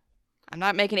poly. I'm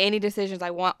not making any decisions. I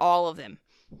want all of them.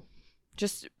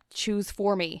 Just choose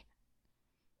for me.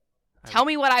 Tell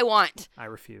me what I want. I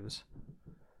refuse.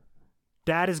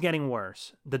 Dad is getting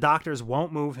worse. The doctors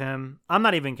won't move him. I'm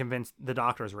not even convinced the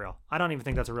doctor is real. I don't even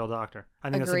think that's a real doctor. I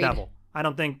think Agreed. that's the devil. I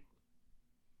don't think...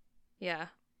 Yeah.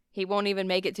 He won't even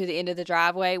make it to the end of the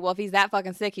driveway. Well, if he's that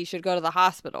fucking sick, he should go to the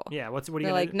hospital. Yeah, what are you They're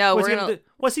gonna like, do? no, what's we're he gonna- do?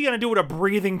 What's he gonna do with a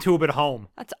breathing tube at home?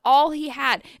 That's all he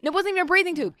had. And it wasn't even a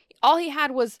breathing tube. All he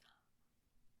had was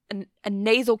a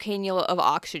nasal cannula of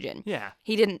oxygen. Yeah.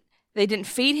 They didn't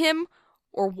feed him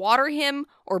or water him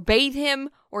or bathe him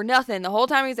or nothing. The whole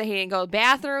time he didn't go to the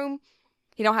bathroom.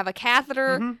 He don't have a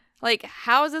catheter. Mm-hmm. Like,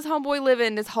 how is this homeboy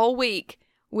living this whole week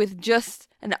with just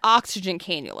an oxygen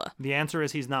cannula. The answer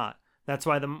is he's not. That's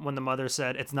why when the mother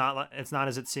said it's not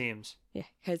as it seems. Yeah,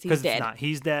 because he's Because dead. it's not.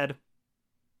 He's dead.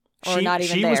 Or not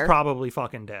even she was there. probably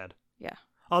fucking dead. Yeah.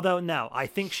 Although, no, I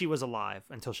think she was alive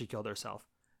until she killed herself.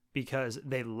 Because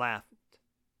they left.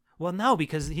 Well, no,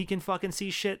 because he can fucking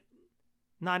see shit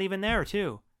not even there,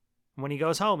 too. When he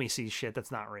goes home, he sees shit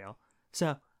that's not real.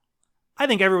 So, I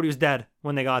think everybody was dead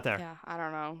when they got there. Yeah, I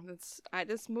don't know.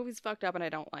 This movie's fucked up and I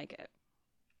don't like it.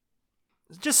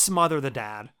 Just smother the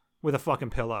dad with a fucking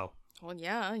pillow. Well,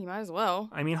 yeah, you might as well.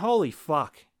 I mean, holy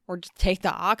fuck. Or just take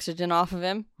the oxygen off of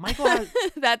him. Michael has,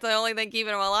 That's the only thing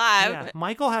keeping him alive. yeah,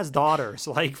 Michael has daughters.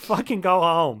 Like, fucking go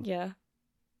home. Yeah.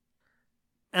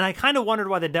 And I kind of wondered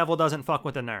why the devil doesn't fuck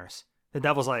with the nurse. The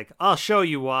devil's like, I'll show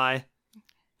you why.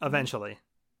 Eventually.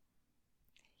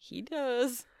 He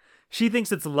does. She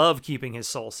thinks it's love keeping his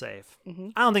soul safe. Mm-hmm.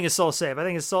 I don't think his soul's safe. I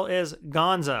think his soul is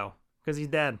gonzo. Because he's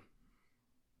dead.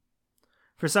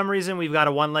 For some reason, we've got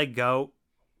a one-legged goat.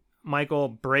 Michael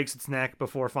breaks its neck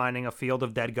before finding a field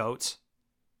of dead goats.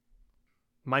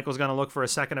 Michael's going to look for a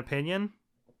second opinion.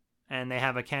 And they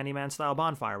have a Candyman-style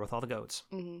bonfire with all the goats.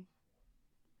 Mm-hmm.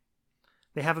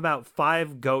 They have about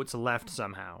 5 goats left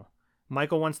somehow.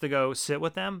 Michael wants to go sit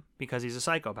with them because he's a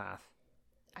psychopath.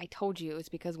 I told you it was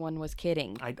because one was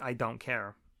kidding. I don't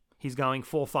care. He's going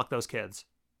full fuck those kids.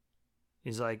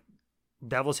 He's like,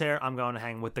 devil's hair, I'm going to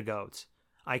hang with the goats.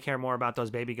 I care more about those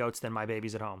baby goats than my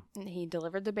babies at home. And he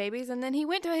delivered the babies and then he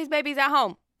went to his babies at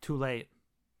home. Too late.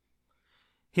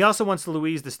 He also wants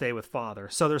Louise to stay with father,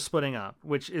 so they're splitting up,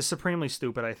 which is supremely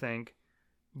stupid, I think.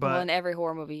 But Well, in every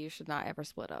horror movie, you should not ever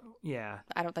split up. yeah.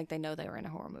 I don't think they know they were in a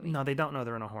horror movie. No, they don't know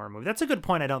they're in a horror movie. That's a good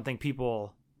point I don't think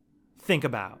people think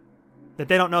about. That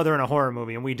they don't know they're in a horror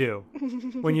movie, and we do.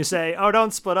 When you say, oh,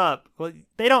 don't split up, well,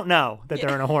 they don't know that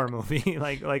they're in a horror movie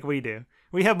like we do.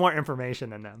 We have more information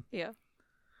than them. Yeah.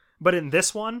 But in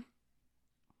this one,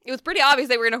 It was pretty obvious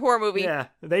they were in a horror movie. yeah,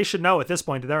 they should know at this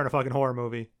point that they're in a fucking horror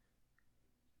movie.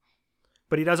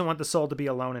 But he doesn't want the soul to be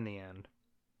alone in the end.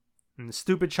 And the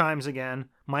stupid chimes again.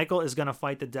 Michael is going to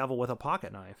fight the devil with a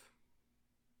pocket knife.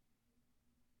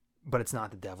 But it's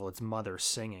not the devil, it's Mother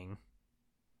singing.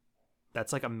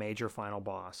 That's like a major final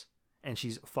boss. And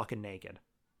she's fucking naked.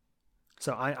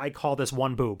 So I call this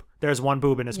one boob. There's one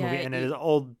boob in this movie, and it is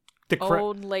old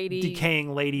lady.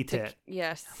 decaying lady tit.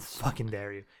 Yes. Fucking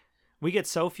dare you. We get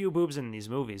so few boobs in these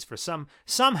movies for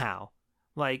somehow.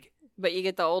 Like, But you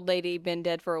get the old lady been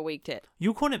dead for a week tit.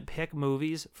 you couldn't pick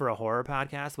movies for a horror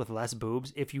podcast with less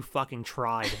boobs if you fucking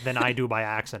tried than I do by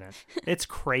accident. It's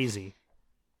crazy.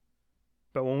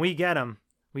 But when we get them,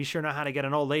 we sure know how to get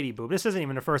an old lady boob. This isn't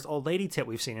even the first old lady tit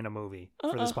we've seen in a movie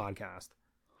for this podcast.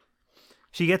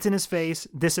 She gets in his face,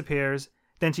 disappears,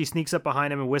 then she sneaks up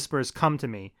behind him and whispers, "Come to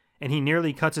me," and he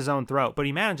nearly cuts his own throat, but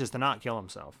he manages to not kill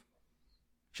himself.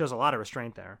 Shows a lot of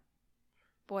restraint there.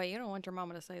 Boy, you don't want your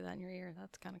mama to say that in your ear.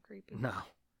 That's kind of creepy.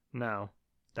 No,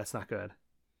 that's not good.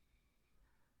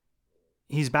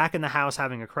 He's back in the house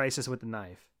having a crisis with the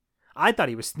knife. I thought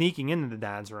he was sneaking into the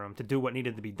dad's room to do what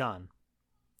needed to be done.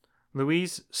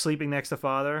 Louise, sleeping next to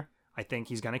father, I think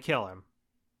he's going to kill him.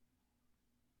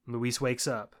 Louise wakes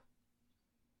up.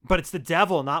 But it's the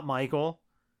devil, not Michael.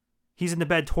 He's in the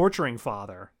bed torturing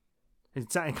father. It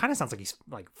kind of sounds like he's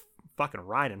like fucking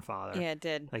riding father. Yeah, it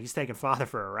did. Like he's taking father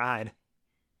for a ride.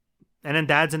 And then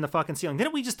dad's in the fucking ceiling.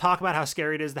 Didn't we just talk about how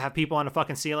scary it is to have people on the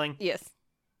fucking ceiling? Yes.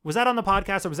 Was that on the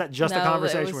podcast or was that just a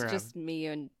conversation we were having? it was just me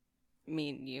and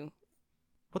you.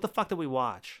 What the fuck did we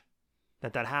watch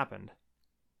that happened?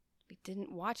 We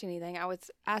didn't watch anything. I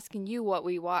was asking you what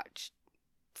we watched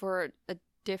for a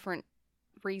different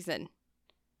reason.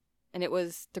 And it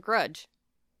was The Grudge.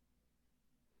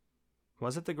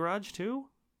 Was it The Grudge too?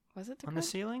 Was it The On Grudge? the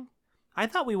ceiling? I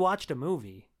thought we watched a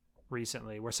movie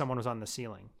recently where someone was on the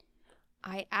ceiling.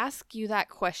 I asked you that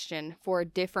question for a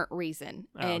different reason.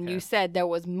 Oh, And okay. you said there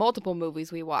was multiple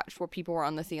movies we watched where people were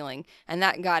on the ceiling. And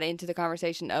that got into the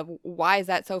conversation of why is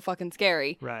that so fucking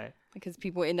scary? Right. Because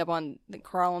people end up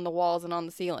crawling the walls and on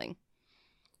the ceiling.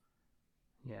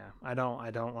 Yeah. I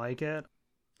don't like it.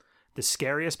 The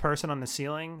scariest person on the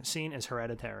ceiling scene is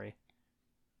Hereditary.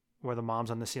 Where the mom's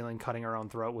on the ceiling cutting her own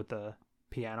throat with the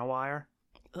piano wire.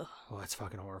 Ugh. Oh, it's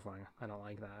fucking horrifying. I don't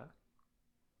like that.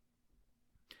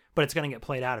 But it's going to get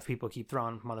played out if people keep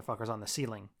throwing motherfuckers on the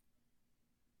ceiling.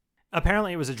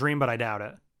 Apparently it was a dream, but I doubt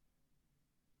it.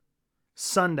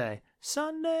 Sunday.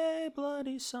 Sunday,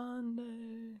 bloody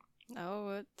Sunday. Oh,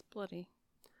 it's bloody.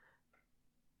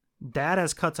 Dad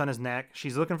has cuts on his neck.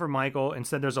 She's looking for Michael.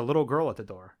 Instead, there's a little girl at the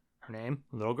door. Her name?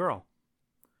 Little Girl.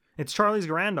 It's Charlie's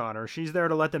granddaughter. She's there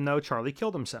to let them know Charlie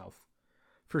killed himself.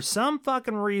 For some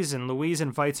fucking reason, Louise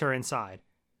invites her inside.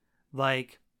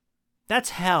 Like, that's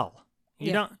hell.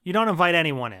 Yeah. You don't invite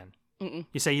anyone in. Mm-mm.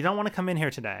 You say, you don't want to come in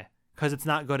here today because it's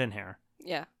not good in here.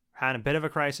 Yeah. Had a bit of a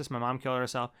crisis. My mom killed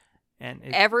herself. And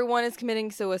Everyone is committing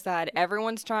suicide.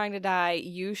 Everyone's trying to die.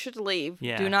 You should leave.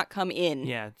 Yeah. Do not come in.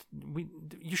 yeah,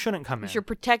 you shouldn't come You in. should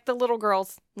protect the little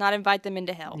girls, not invite them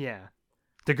into hell. Yeah.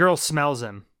 The girl smells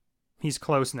him. He's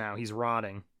close now. He's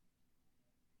rotting.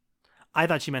 I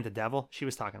thought she meant the devil. She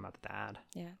was talking about the dad.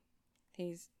 Yeah.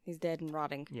 He's dead and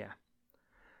rotting. Yeah.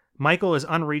 Michael is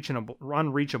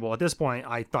unreachable. At this point,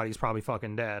 I thought he's probably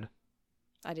fucking dead.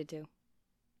 I did too.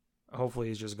 Hopefully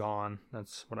he's just gone.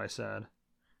 That's what I said.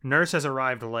 Nurse has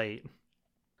arrived late.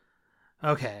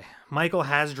 Okay. Michael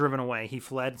has driven away. He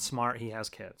fled smart. He has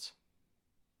kids.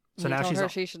 So He now told she's her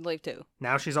she should leave too.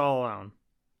 now she's all alone.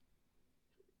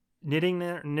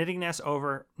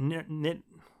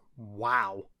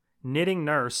 Knitting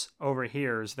nurse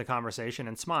overhears the conversation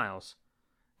and smiles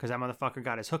because that motherfucker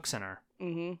got his hooks in her.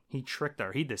 Mm-hmm. He tricked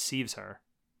her. He deceives her.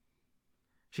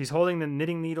 She's holding the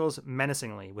knitting needles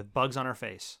menacingly with bugs on her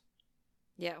face.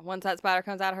 Yeah. Once that spider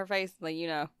comes out of her face, like, you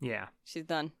know, Yeah. she's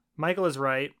done. Michael is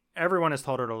right. Everyone has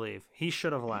told her to leave. He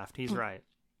should have left. He's right.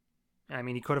 I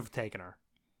mean, he could have taken her.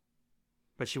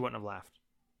 But she wouldn't have left.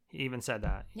 He even said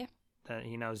that. Yeah. That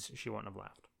he knows she wouldn't have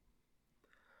left.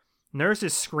 Nurse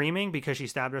is screaming because she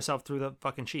stabbed herself through the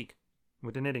fucking cheek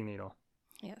with the knitting needle.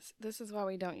 Yes. This is why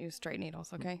we don't use straight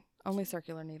needles, okay? Only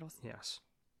circular needles. Yes.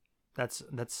 That's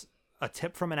a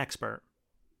tip from an expert.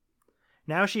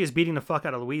 Now she is beating the fuck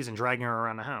out of Louise and dragging her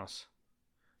around the house.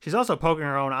 She's also poking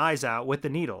her own eyes out with the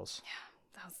needles.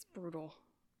 That was brutal.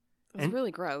 It was And-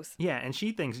 really gross. Yeah, and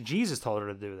she thinks Jesus told her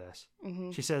to do this.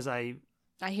 Mm-hmm. She says, I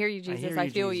hear you, Jesus. hear I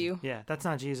feel Jesus." you. Yeah, that's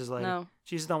not Jesus, lady. No.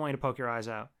 Jesus don't want you to poke your eyes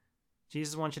out.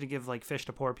 Jesus wants you to give like fish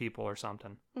to poor people or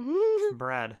something. Mm-hmm.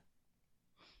 Bread.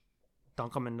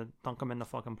 Dunk them in the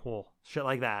fucking pool. Shit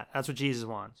like that. That's what Jesus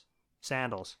wants.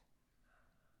 Sandals.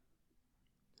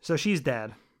 So she's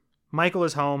dead. Michael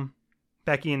is home.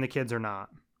 Becky and the kids are not.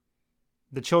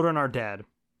 The children are dead,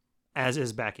 as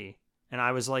is Becky. And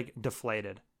I was like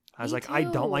deflated. I was Me like, I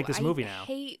don't like too. this movie now. I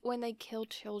hate when they kill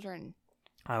children.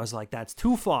 I was like, that's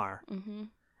too far. Mm-hmm.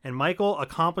 And Michael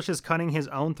accomplishes cutting his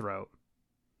own throat.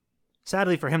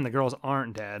 Sadly for him, the girls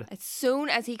aren't dead. As soon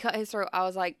as he cut his throat, I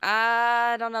was like,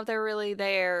 I don't know if they're really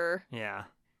there. Yeah,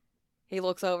 He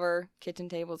looks over, kitchen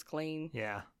table's clean.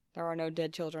 yeah, There are no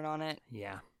dead children on it.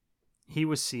 yeah. He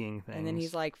was seeing things. And then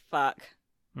he's like, fuck,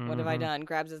 what have I Mhm. done?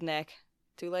 Grabs his neck.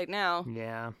 Too late now.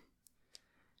 Yeah.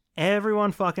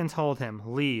 Everyone fucking told him,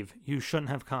 leave. You shouldn't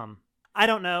have come. I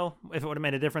don't know if it would have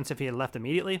made a difference if he had left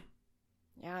immediately.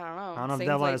 Yeah, I don't know. I don't know if Seems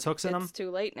Devil like has hooks in him. It's too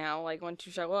late now. Like, once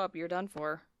you show up, you're done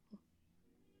for.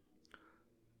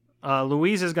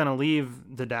 Louise is gonna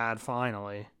leave the dad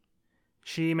finally.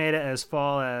 She made it as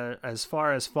far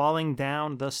as falling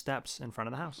down the steps in front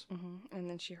of the house. Mm-hmm. And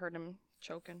then she heard him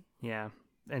choking. Yeah,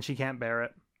 and she can't bear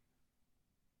it.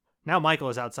 Now Michael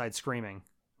is outside screaming.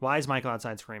 Why is Michael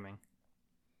outside screaming?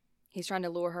 He's trying to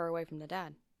lure her away from the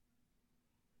dad.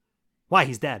 Why?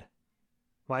 He's dead.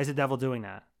 Why is the devil doing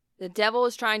that? The devil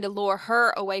is trying to lure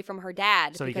her away from her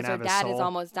dad So he because can her have his dad is soul?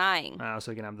 almost dying. Oh,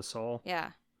 so he can have the soul.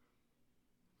 Yeah.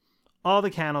 All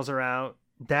the candles are out.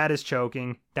 Dad is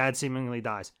choking. Dad seemingly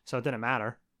dies. So it didn't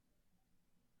matter.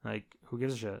 Like, who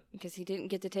gives a shit? Because he didn't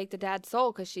get to take the dad's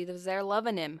soul because she was there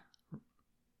loving him.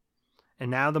 And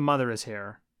now the mother is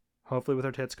here. Hopefully with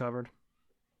her tits covered.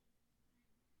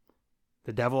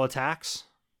 The devil attacks.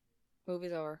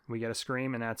 Movie's over. We get a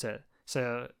scream and that's it.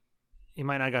 So he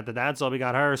might not got the dad's soul, but he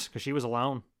got hers because she was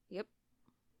alone. Yep.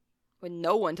 With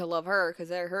no one to love her because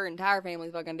her entire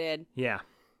family's fucking dead. Yeah.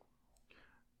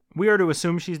 We are to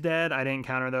assume she's dead. I didn't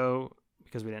count her though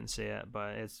because we didn't see it,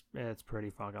 but it's pretty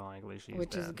fucking likely she's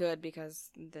Which dead. is good because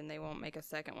then they won't make a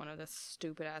second one of this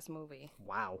stupid ass movie.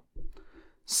 Wow.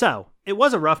 So, it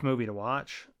was a rough movie to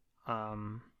watch.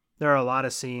 There are a lot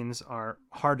of scenes are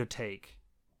hard to take,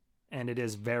 and it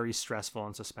is very stressful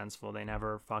and suspenseful. They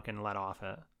never fucking let off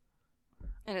it.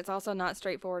 And it's also not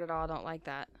straightforward at all. I don't like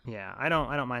that. Yeah, I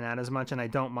don't mind that as much, and I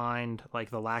don't mind like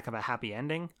the lack of a happy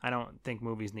ending. I don't think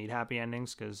movies need happy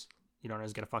endings because you don't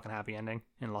always get a fucking happy ending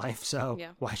in life. So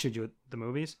Yeah. why should you with the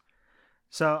movies?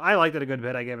 So I liked it a good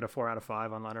bit. I gave it a 4 out of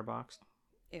 5 on Letterboxd,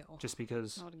 Ew. just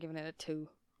because I would have given it a 2.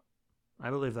 I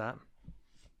believe that.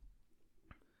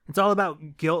 It's all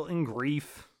about guilt and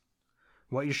grief.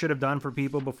 What you should have done for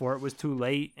people before it was too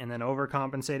late, and then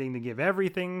overcompensating to give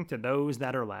everything to those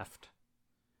that are left.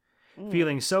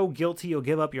 Feeling so guilty you'll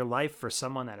give up your life for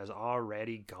someone that is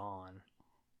already gone.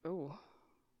 Ooh,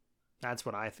 That's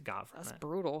what I got from that's it.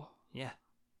 brutal. Yeah.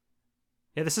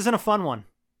 Yeah, this isn't a fun one.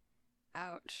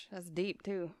 Ouch. That's deep,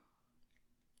 too.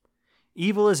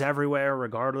 Evil is everywhere,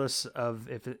 regardless of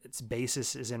if its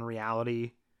basis is in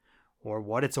reality or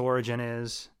what its origin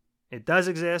is. It does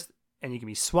exist, and you can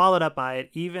be swallowed up by it,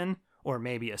 even, or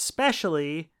maybe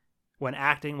especially, when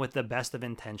acting with the best of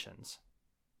intentions.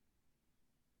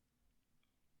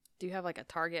 Do you have like a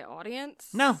target audience?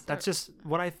 No, that's just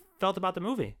what I felt about the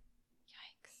movie.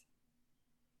 Yikes.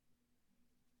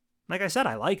 Like I said,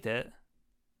 I liked it.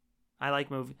 I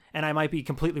like movie, and I might be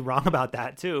completely wrong about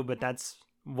that too, but that's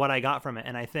what I got from it.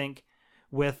 And I think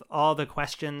with all the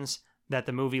questions that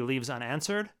the movie leaves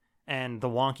unanswered and the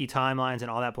wonky timelines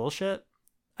and all that bullshit,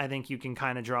 I think you can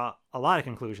kind of draw a lot of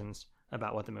conclusions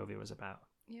about what the movie was about.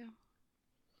 Yeah.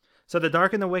 So The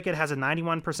Dark and the Wicked has a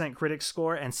 91% critic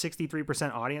score and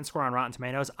 63% audience score on Rotten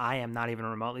Tomatoes. I am not even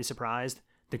remotely surprised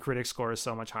the critic score is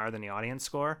so much higher than the audience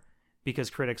score, because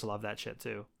critics love that shit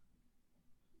too.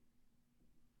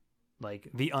 Like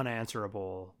the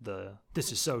unanswerable, the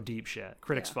this is so deep shit.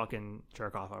 Critics fucking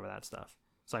jerk off over that stuff.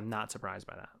 So I'm not surprised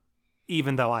by that,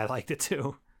 even though I liked it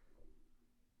too.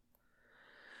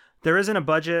 There isn't a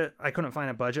budget. I couldn't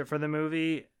find a budget for the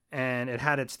movie, and it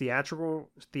had its theatrical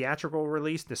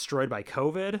release destroyed by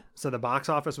COVID. So the box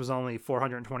office was only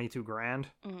 $422,000.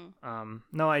 Mm-hmm.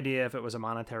 No idea if it was a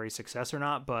monetary success or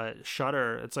not, but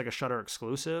Shudder, it's like a Shudder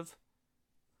exclusive.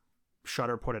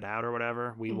 Shudder put it out or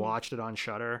whatever. We watched it on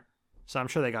Shudder. So I'm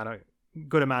sure they got a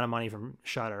good amount of money from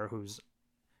Shudder, who's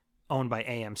owned by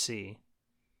AMC.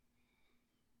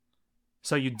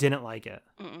 So you didn't like it?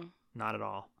 Mm-mm. Not at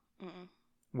all. Mm-mm.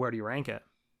 Where do you rank it?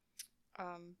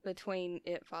 Between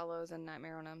It Follows and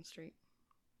Nightmare on Elm Street.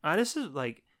 This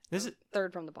is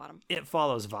Third from the bottom. It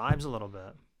Follows vibes a little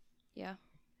bit. Yeah,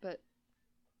 but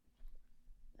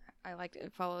I liked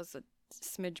It Follows a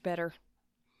smidge better.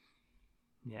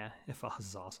 Yeah, It Follows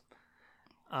is awesome.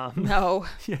 No.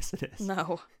 Yes, it is.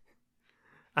 No.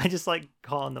 I just like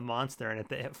calling the monster in it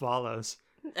the It Follows.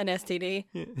 An STD.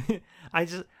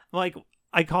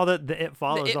 I called it the It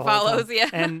Follows. It the whole Follows, time. yeah.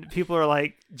 And people are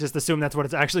like, just assume that's what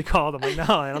it's actually called. I'm like,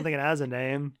 no, I don't think it has a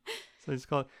name. So it's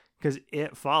called, because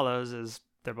It Follows is,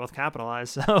 they're both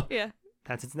capitalized. So Yeah.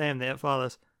 that's its name, the It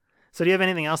Follows. So do you have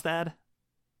anything else to add?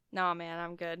 No, man,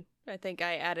 I'm good. I think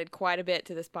I added quite a bit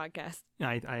to this podcast.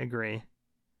 I agree.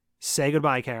 Say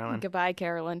goodbye, Carolyn. Goodbye,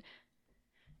 Carolyn.